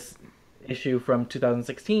in this issue from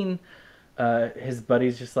 2016, his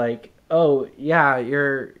buddy's just like, "Oh yeah,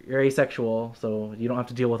 you're asexual, so you don't have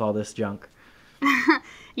to deal with all this junk."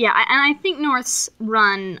 Yeah, and I think North's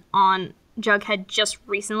run on Jughead just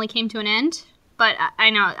recently came to an end. But I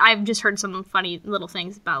know I've just heard some funny little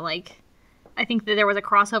things about, like, I think that there was a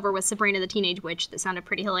crossover with Sabrina the Teenage Witch that sounded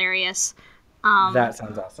pretty hilarious. That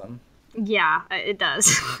sounds awesome. Yeah, it does.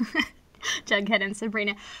 Jughead and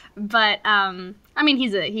Sabrina. But I mean,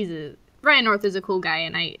 he's a Ryan North is a cool guy,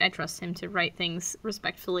 and I trust him to write things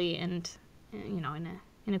respectfully and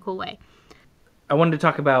in a cool way. I wanted to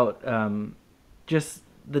talk about just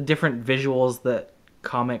the different visuals that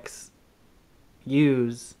comics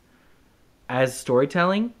use as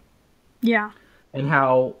storytelling, Yeah. and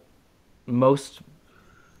how most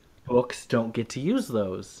books don't get to use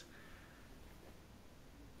those.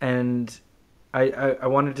 And I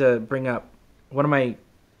wanted to bring up one of my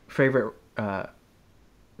favorite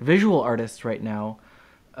visual artist right now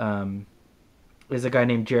is a guy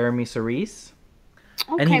named Jeremy Cerise,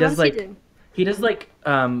 and Okay, what does he do? he does like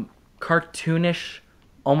cartoonish,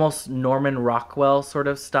 almost Norman Rockwell sort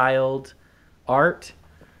of styled art.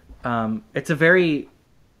 It's a very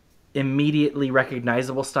immediately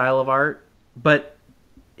recognizable style of art, but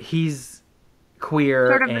he's queer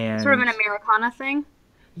Sort of and an Americana thing.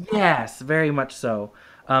 yes, very much so.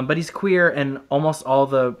 But he's queer, and almost all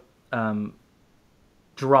the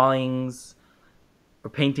drawings or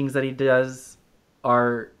paintings that he does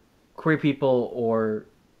are queer people or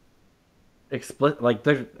explicit. Like,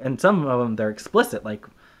 and some of them they're explicit, like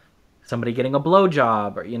somebody getting a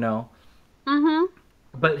blowjob, or Mm-hmm.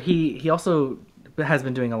 But he also has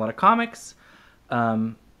been doing a lot of comics,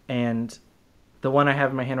 and the one I have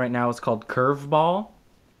in my hand right now is called Curveball,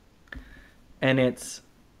 and it's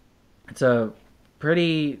a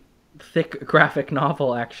pretty thick graphic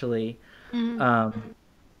novel actually,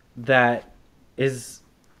 that is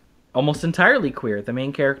almost entirely queer. The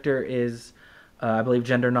main character is, I believe,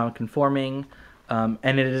 gender nonconforming,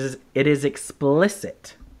 and it is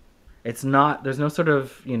explicit. It's not. There's no sort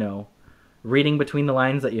of reading between the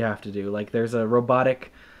lines that you have to do. Like, there's a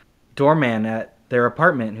robotic doorman at their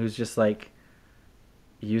apartment who's just like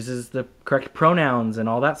uses the correct pronouns and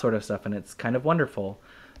all that sort of stuff, and it's kind of wonderful.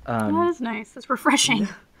 That is nice. That's refreshing.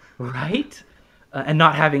 Right? And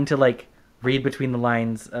not having to like read between the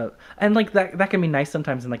lines, and like that can be nice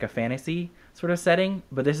sometimes in like a fantasy sort of setting,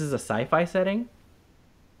 but this is a sci-fi setting,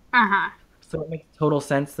 Uh-huh. so it makes total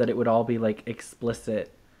sense that it would all be like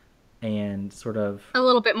explicit and sort of A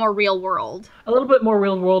little bit more real world. a little bit more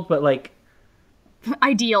real world, but like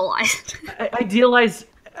Idealized. idealized,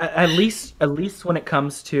 at least when it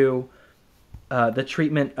comes to the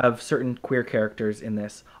treatment of certain queer characters in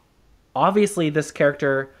this. Obviously, this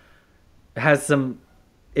character has some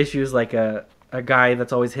issues, like a guy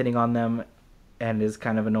that's always hitting on them and is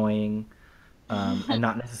kind of annoying, and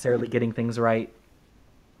not necessarily getting things right.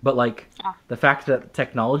 But like the fact that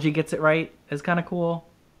technology gets it right is kind of cool.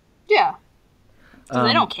 Yeah. So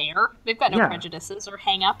they don't care. They've got no yeah. prejudices or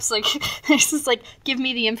hang-ups. Like, it's just like, give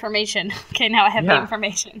me the information. Okay, now I have the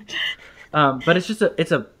information. But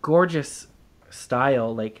it's a gorgeous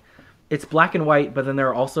style. Like, it's black and white, but then there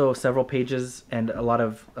are also several pages and a lot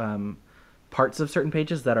of parts of certain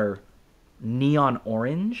pages that are neon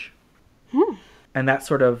orange. And that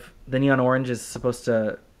sort of, the neon orange is supposed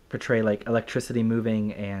to portray like electricity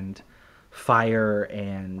moving and fire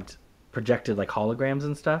and projected like holograms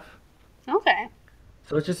and stuff. Okay.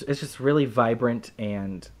 So it's just really vibrant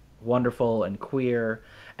and wonderful and queer,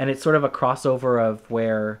 and it's sort of a crossover of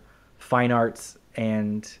where fine arts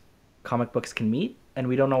and comic books can meet, and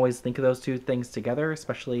we don't always think of those two things together,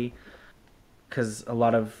 especially because a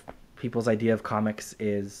lot of people's idea of comics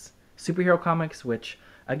is superhero comics, which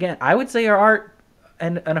again I would say are art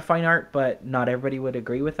and a fine art, but not everybody would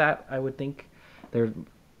agree with that. I would think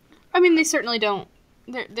I mean, they certainly don't.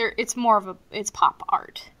 It's more of it's pop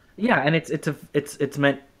art. yeah, and it's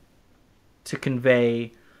meant to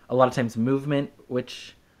convey a lot of times movement,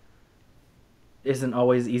 which isn't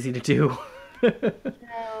always easy to do.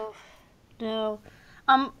 No.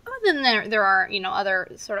 Then there are other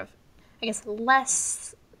sort of, I guess,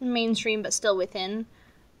 less mainstream but still within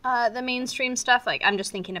the mainstream stuff. Like, I'm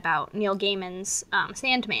just thinking about Neil Gaiman's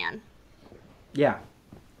Sandman. Yeah.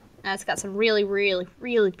 It's got some really, really,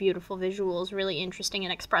 really beautiful visuals, really interesting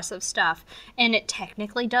and expressive stuff. And it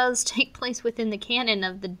technically does take place within the canon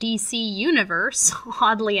of the DC universe,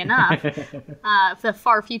 oddly enough. The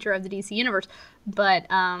far future of the DC universe. But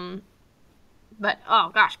oh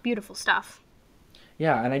gosh, beautiful stuff.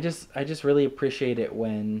 Yeah, and I just really appreciate it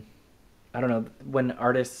when, I don't know, when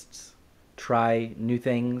artists try new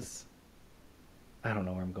things. I don't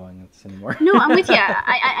know where I'm going with this anymore. No, I'm with you.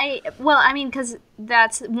 Well, I mean, because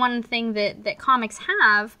that's one thing that comics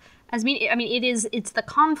have as media. I mean, it's the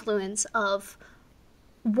confluence of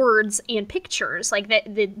words and pictures. Like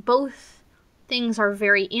that both things are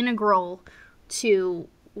very integral to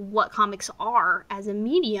what comics are as a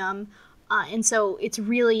medium. And so it's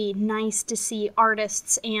really nice to see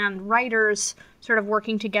artists and writers sort of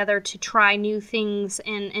working together to try new things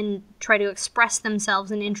and try to express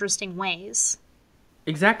themselves in interesting ways.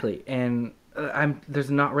 Exactly, and there's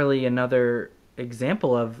not really another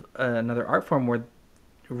example of another art form where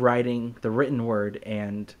writing, the written word,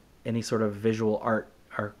 and any sort of visual art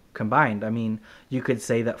are combined. I mean, you could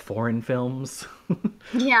say that foreign films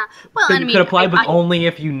Yeah, well, could apply, but only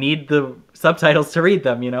if you need the subtitles to read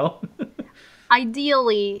them,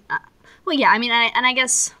 Ideally, well, yeah, I mean, I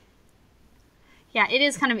guess, yeah, it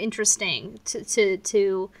is kind of interesting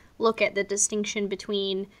to look at the distinction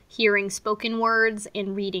between hearing spoken words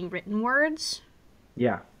and reading written words.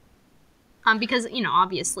 Yeah. Because,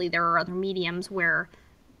 obviously there are other mediums where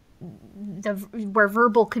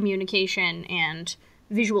verbal communication and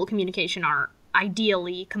visual communication are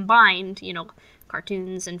ideally combined,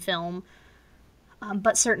 cartoons and film.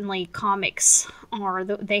 But certainly comics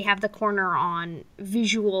they have the corner on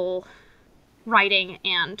visual writing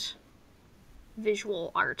and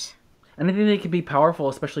visual art. And I think they can be powerful,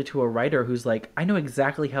 especially to a writer who's like, I know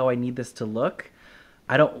exactly how I need this to look.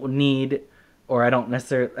 I don't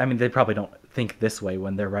necessarily, I mean, they probably don't think this way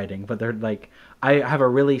when they're writing, but they're like, I have a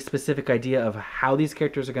really specific idea of how these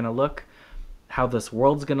characters are going to look, how this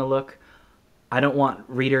world's going to look. I don't want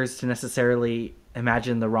readers to necessarily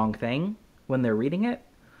imagine the wrong thing when they're reading it.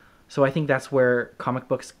 So I think that's where comic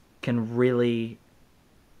books can really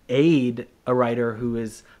aid a writer who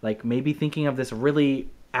is like maybe thinking of this really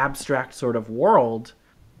abstract sort of world,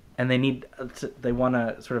 and they want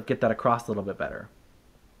to sort of get that across a little bit better.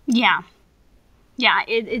 Yeah,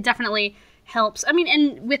 it definitely helps. I mean,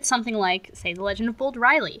 and with something like, say, The Legend of Bold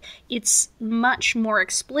Riley, it's much more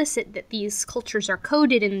explicit that these cultures are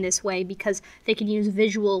coded in this way because they can use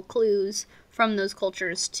visual clues from those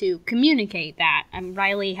cultures to communicate that.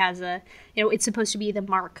 Riley has it's supposed to be the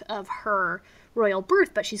mark of her royal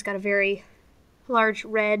birth, but she's got a very large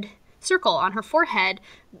red circle on her forehead,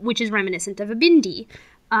 which is reminiscent of a bindi.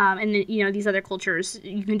 And then, these other cultures,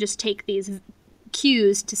 you can just take these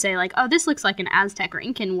cues to say, like, oh, this looks like an Aztec or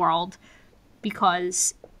Incan world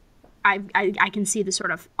because I can see the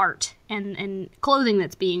sort of art and clothing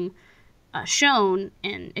that's being shown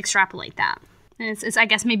and extrapolate that. And it's I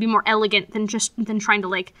guess maybe more elegant than trying to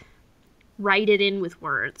like write it in with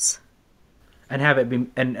words. And have it be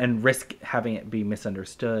and risk having it be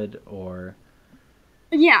misunderstood or.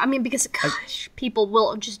 Yeah, I mean, because gosh, people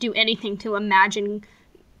will just do anything to imagine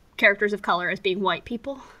characters of color as being white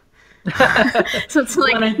people. So it's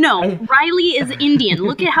like, Riley is Indian.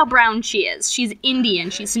 Look at how brown she is. She's Indian.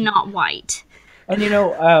 She's not white. And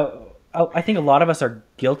I think a lot of us are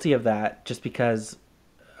guilty of that just because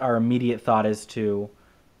our immediate thought is to,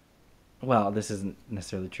 well, this isn't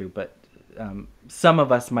necessarily true, but some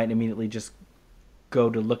of us might immediately just go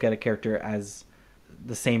to look at a character as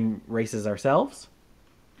the same race as ourselves.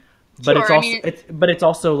 But sure, it's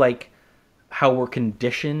also like how we're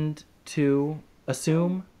conditioned to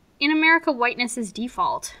assume. In America, whiteness is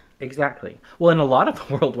default. Exactly. Well, in a lot of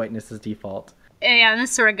the world, whiteness is default. Yeah, and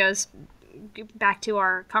this sort of goes back to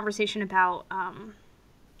our conversation about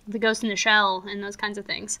the Ghost in the Shell and those kinds of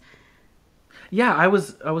things. Yeah, I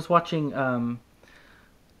was watching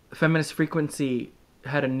Feminist Frequency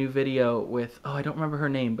had a new video with, I don't remember her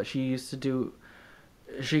name, but she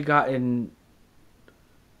got in,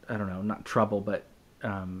 I don't know, not trouble, but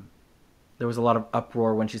there was a lot of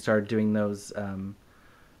uproar when she started doing those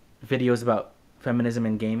videos about feminism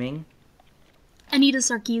in gaming. Anita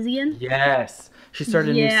Sarkeesian? Yes. She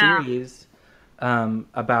started a new series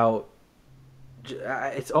about,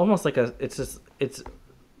 it's almost like it's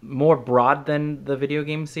more broad than the video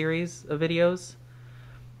game series of videos.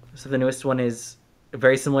 So the newest one is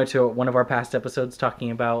very similar to one of our past episodes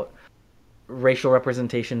talking about racial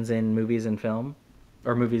representations in movies and film,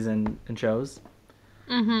 or movies and shows.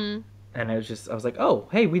 Mm-hmm. And I was like, oh,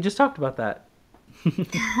 hey, we just talked about that.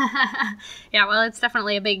 Yeah, well, it's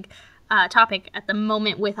definitely a big topic at the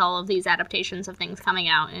moment with all of these adaptations of things coming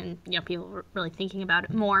out, and people really thinking about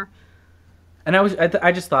it more. And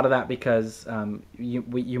I just thought of that because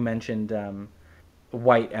you mentioned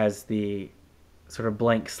white as the sort of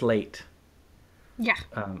blank slate. Yeah.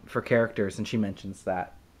 For characters, and she mentions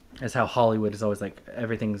that as how Hollywood is always like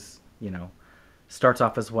everything's starts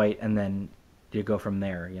off as white and then you go from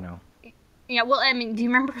there. Yeah, well, I mean, do you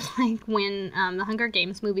remember like when the Hunger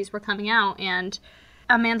Games movies were coming out and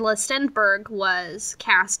Amanda Stenberg was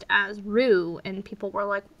cast as Rue, and people were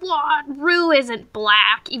like, "What? Rue isn't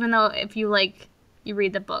black," even though if you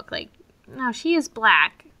read the book, like, no, she is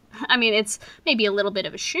black. I mean, it's maybe a little bit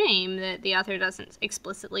of a shame that the author doesn't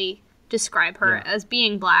explicitly describe her as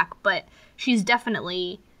being black, but she's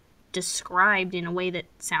definitely described in a way that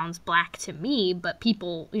sounds black to me, but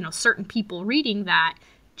people, certain people reading that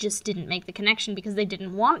just didn't make the connection because they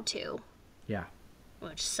didn't want to. Yeah.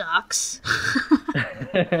 Which sucks.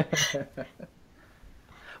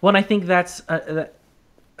 Well, and I think that's,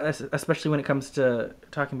 especially when it comes to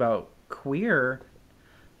talking about queer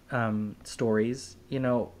stories, we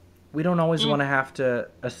don't always want to have to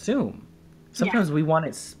assume. Sometimes we want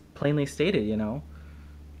it plainly stated,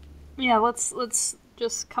 Yeah, let's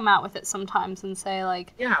just come out with it sometimes and say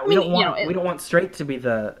like, we don't want straight to be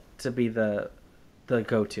the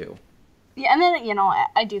go-to. Yeah, and then,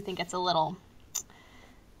 I do think it's a little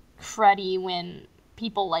cruddy when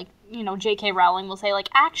people like, J.K. Rowling will say, like,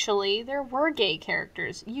 actually, there were gay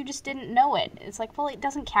characters. You just didn't know it. It's like, well, it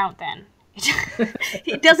doesn't count then.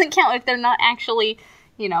 It doesn't count if they're not actually,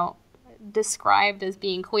 described as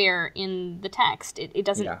being queer in the text. It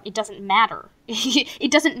doesn't matter.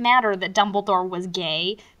 It doesn't matter that Dumbledore was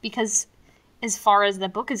gay because as far as the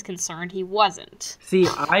book is concerned, he wasn't. See,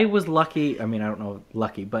 I was lucky. I mean, I don't know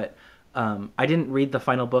lucky, but I didn't read the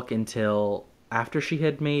final book until after she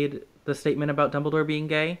had made the statement about Dumbledore being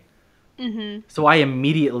gay. Mm-hmm. So I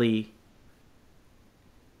immediately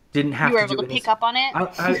didn't have to do it. You were able to pick up on it?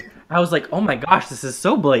 I was like, oh my gosh, this is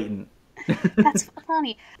so blatant. That's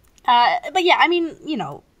funny. But yeah, I mean,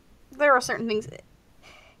 there are certain things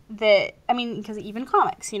that, because even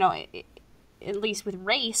comics, at least with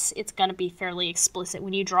race, it's going to be fairly explicit.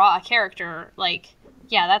 When you draw a character, like,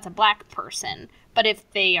 yeah, that's a black person. But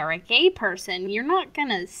if they are a gay person, you're not going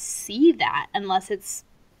to see that unless it's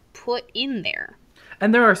put in there.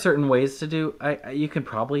 And there are certain ways to do. You can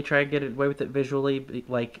probably try to get away with it visually,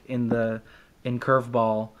 like in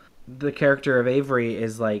Curveball, the character of Avery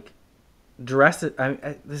is like dress it.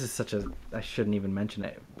 This is such a. I shouldn't even mention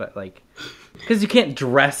it, but like, because you can't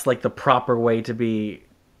dress like the proper way to be,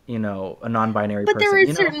 a non-binary person. But there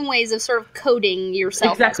are certain ways of sort of coding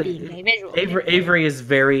yourself as being gay visually. Avery is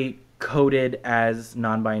very coded as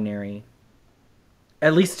non-binary.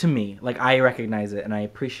 At least to me, like, I recognize it, and I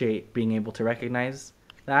appreciate being able to recognize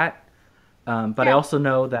that. But I also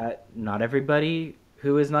know that not everybody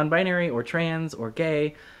who is non-binary or trans or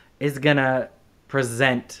gay is gonna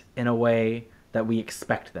present in a way that we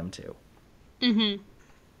expect them to. Mm-hmm.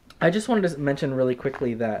 I just wanted to mention really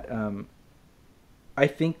quickly that I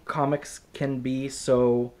think comics can be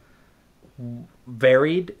so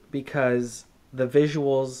varied because the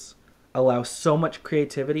visuals allow so much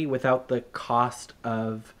creativity without the cost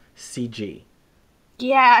of CG.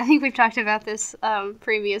 Yeah, I think we've talked about this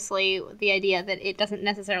previously, the idea that it doesn't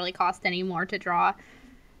necessarily cost any more to draw,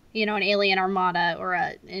 an alien armada or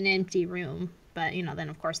an empty room. But, then,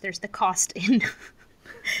 of course, there's the cost in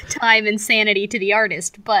time and sanity to the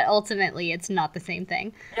artist. But ultimately, it's not the same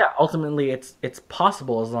thing. Yeah, ultimately, it's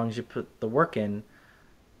possible as long as you put the work in.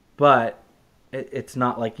 But it's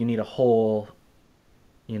not like you need a whole,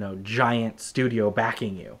 giant studio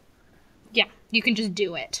backing you. Yeah, you can just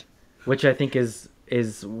do it. Which I think is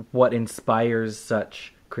what inspires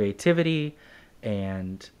such creativity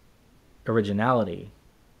and originality.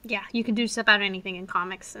 Yeah, you can do just about anything in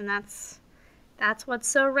comics, and that's what's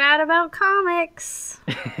so rad about comics.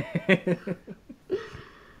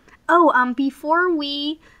 Before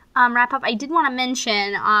we wrap up, I did want to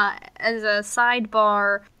mention, as a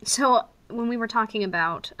sidebar, so when we were talking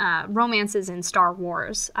about romances in Star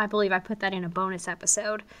Wars, I believe I put that in a bonus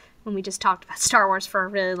episode when we just talked about Star Wars for a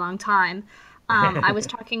really long time. I was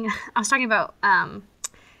talking about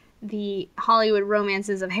the Hollywood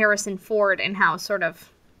romances of Harrison Ford and how sort of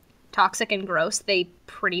toxic and gross they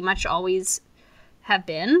pretty much always have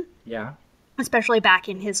been. Yeah. Especially back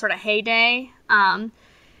in his sort of heyday.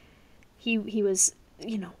 He was,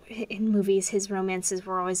 in movies, his romances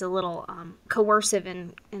were always a little coercive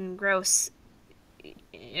and gross,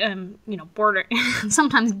 border,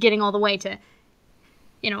 sometimes getting all the way to,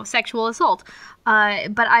 sexual assault.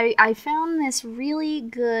 But I found this really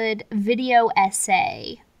good video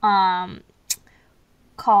essay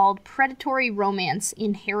called Predatory Romance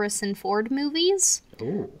in Harrison Ford Movies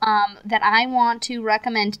that I want to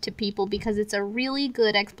recommend to people because it's a really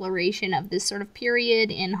good exploration of this sort of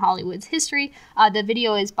period in Hollywood's history. The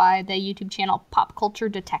video is by the YouTube channel Pop Culture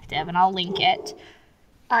Detective, and I'll link it.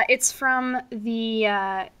 It's from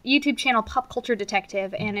the YouTube channel Pop Culture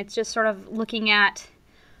Detective, and it's just sort of looking at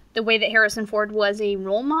the way that Harrison Ford was a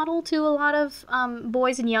role model to a lot of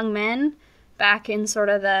boys and young men back in sort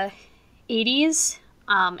of the 80s,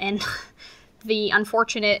 and the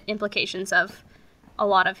unfortunate implications of a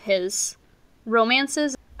lot of his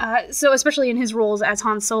romances. So especially in his roles as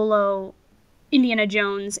Han Solo, Indiana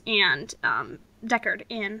Jones, and Deckard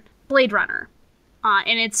in Blade Runner.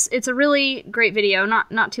 And it's a really great video,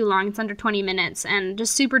 not too long, it's under 20 minutes, and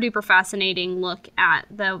just super duper fascinating look at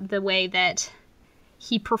the way that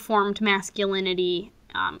he performed masculinity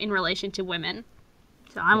in relation to women.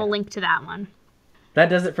 So I will link to that one. That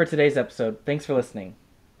does it for today's episode. Thanks for listening.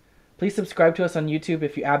 Please subscribe to us on YouTube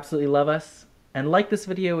if you absolutely love us, and like this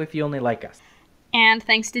video if you only like us. And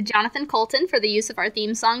thanks to Jonathan Colton for the use of our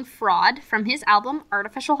theme song, Fraud, from his album,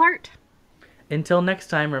 Artificial Heart. Until next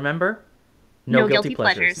time, remember, no guilty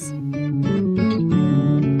pleasures.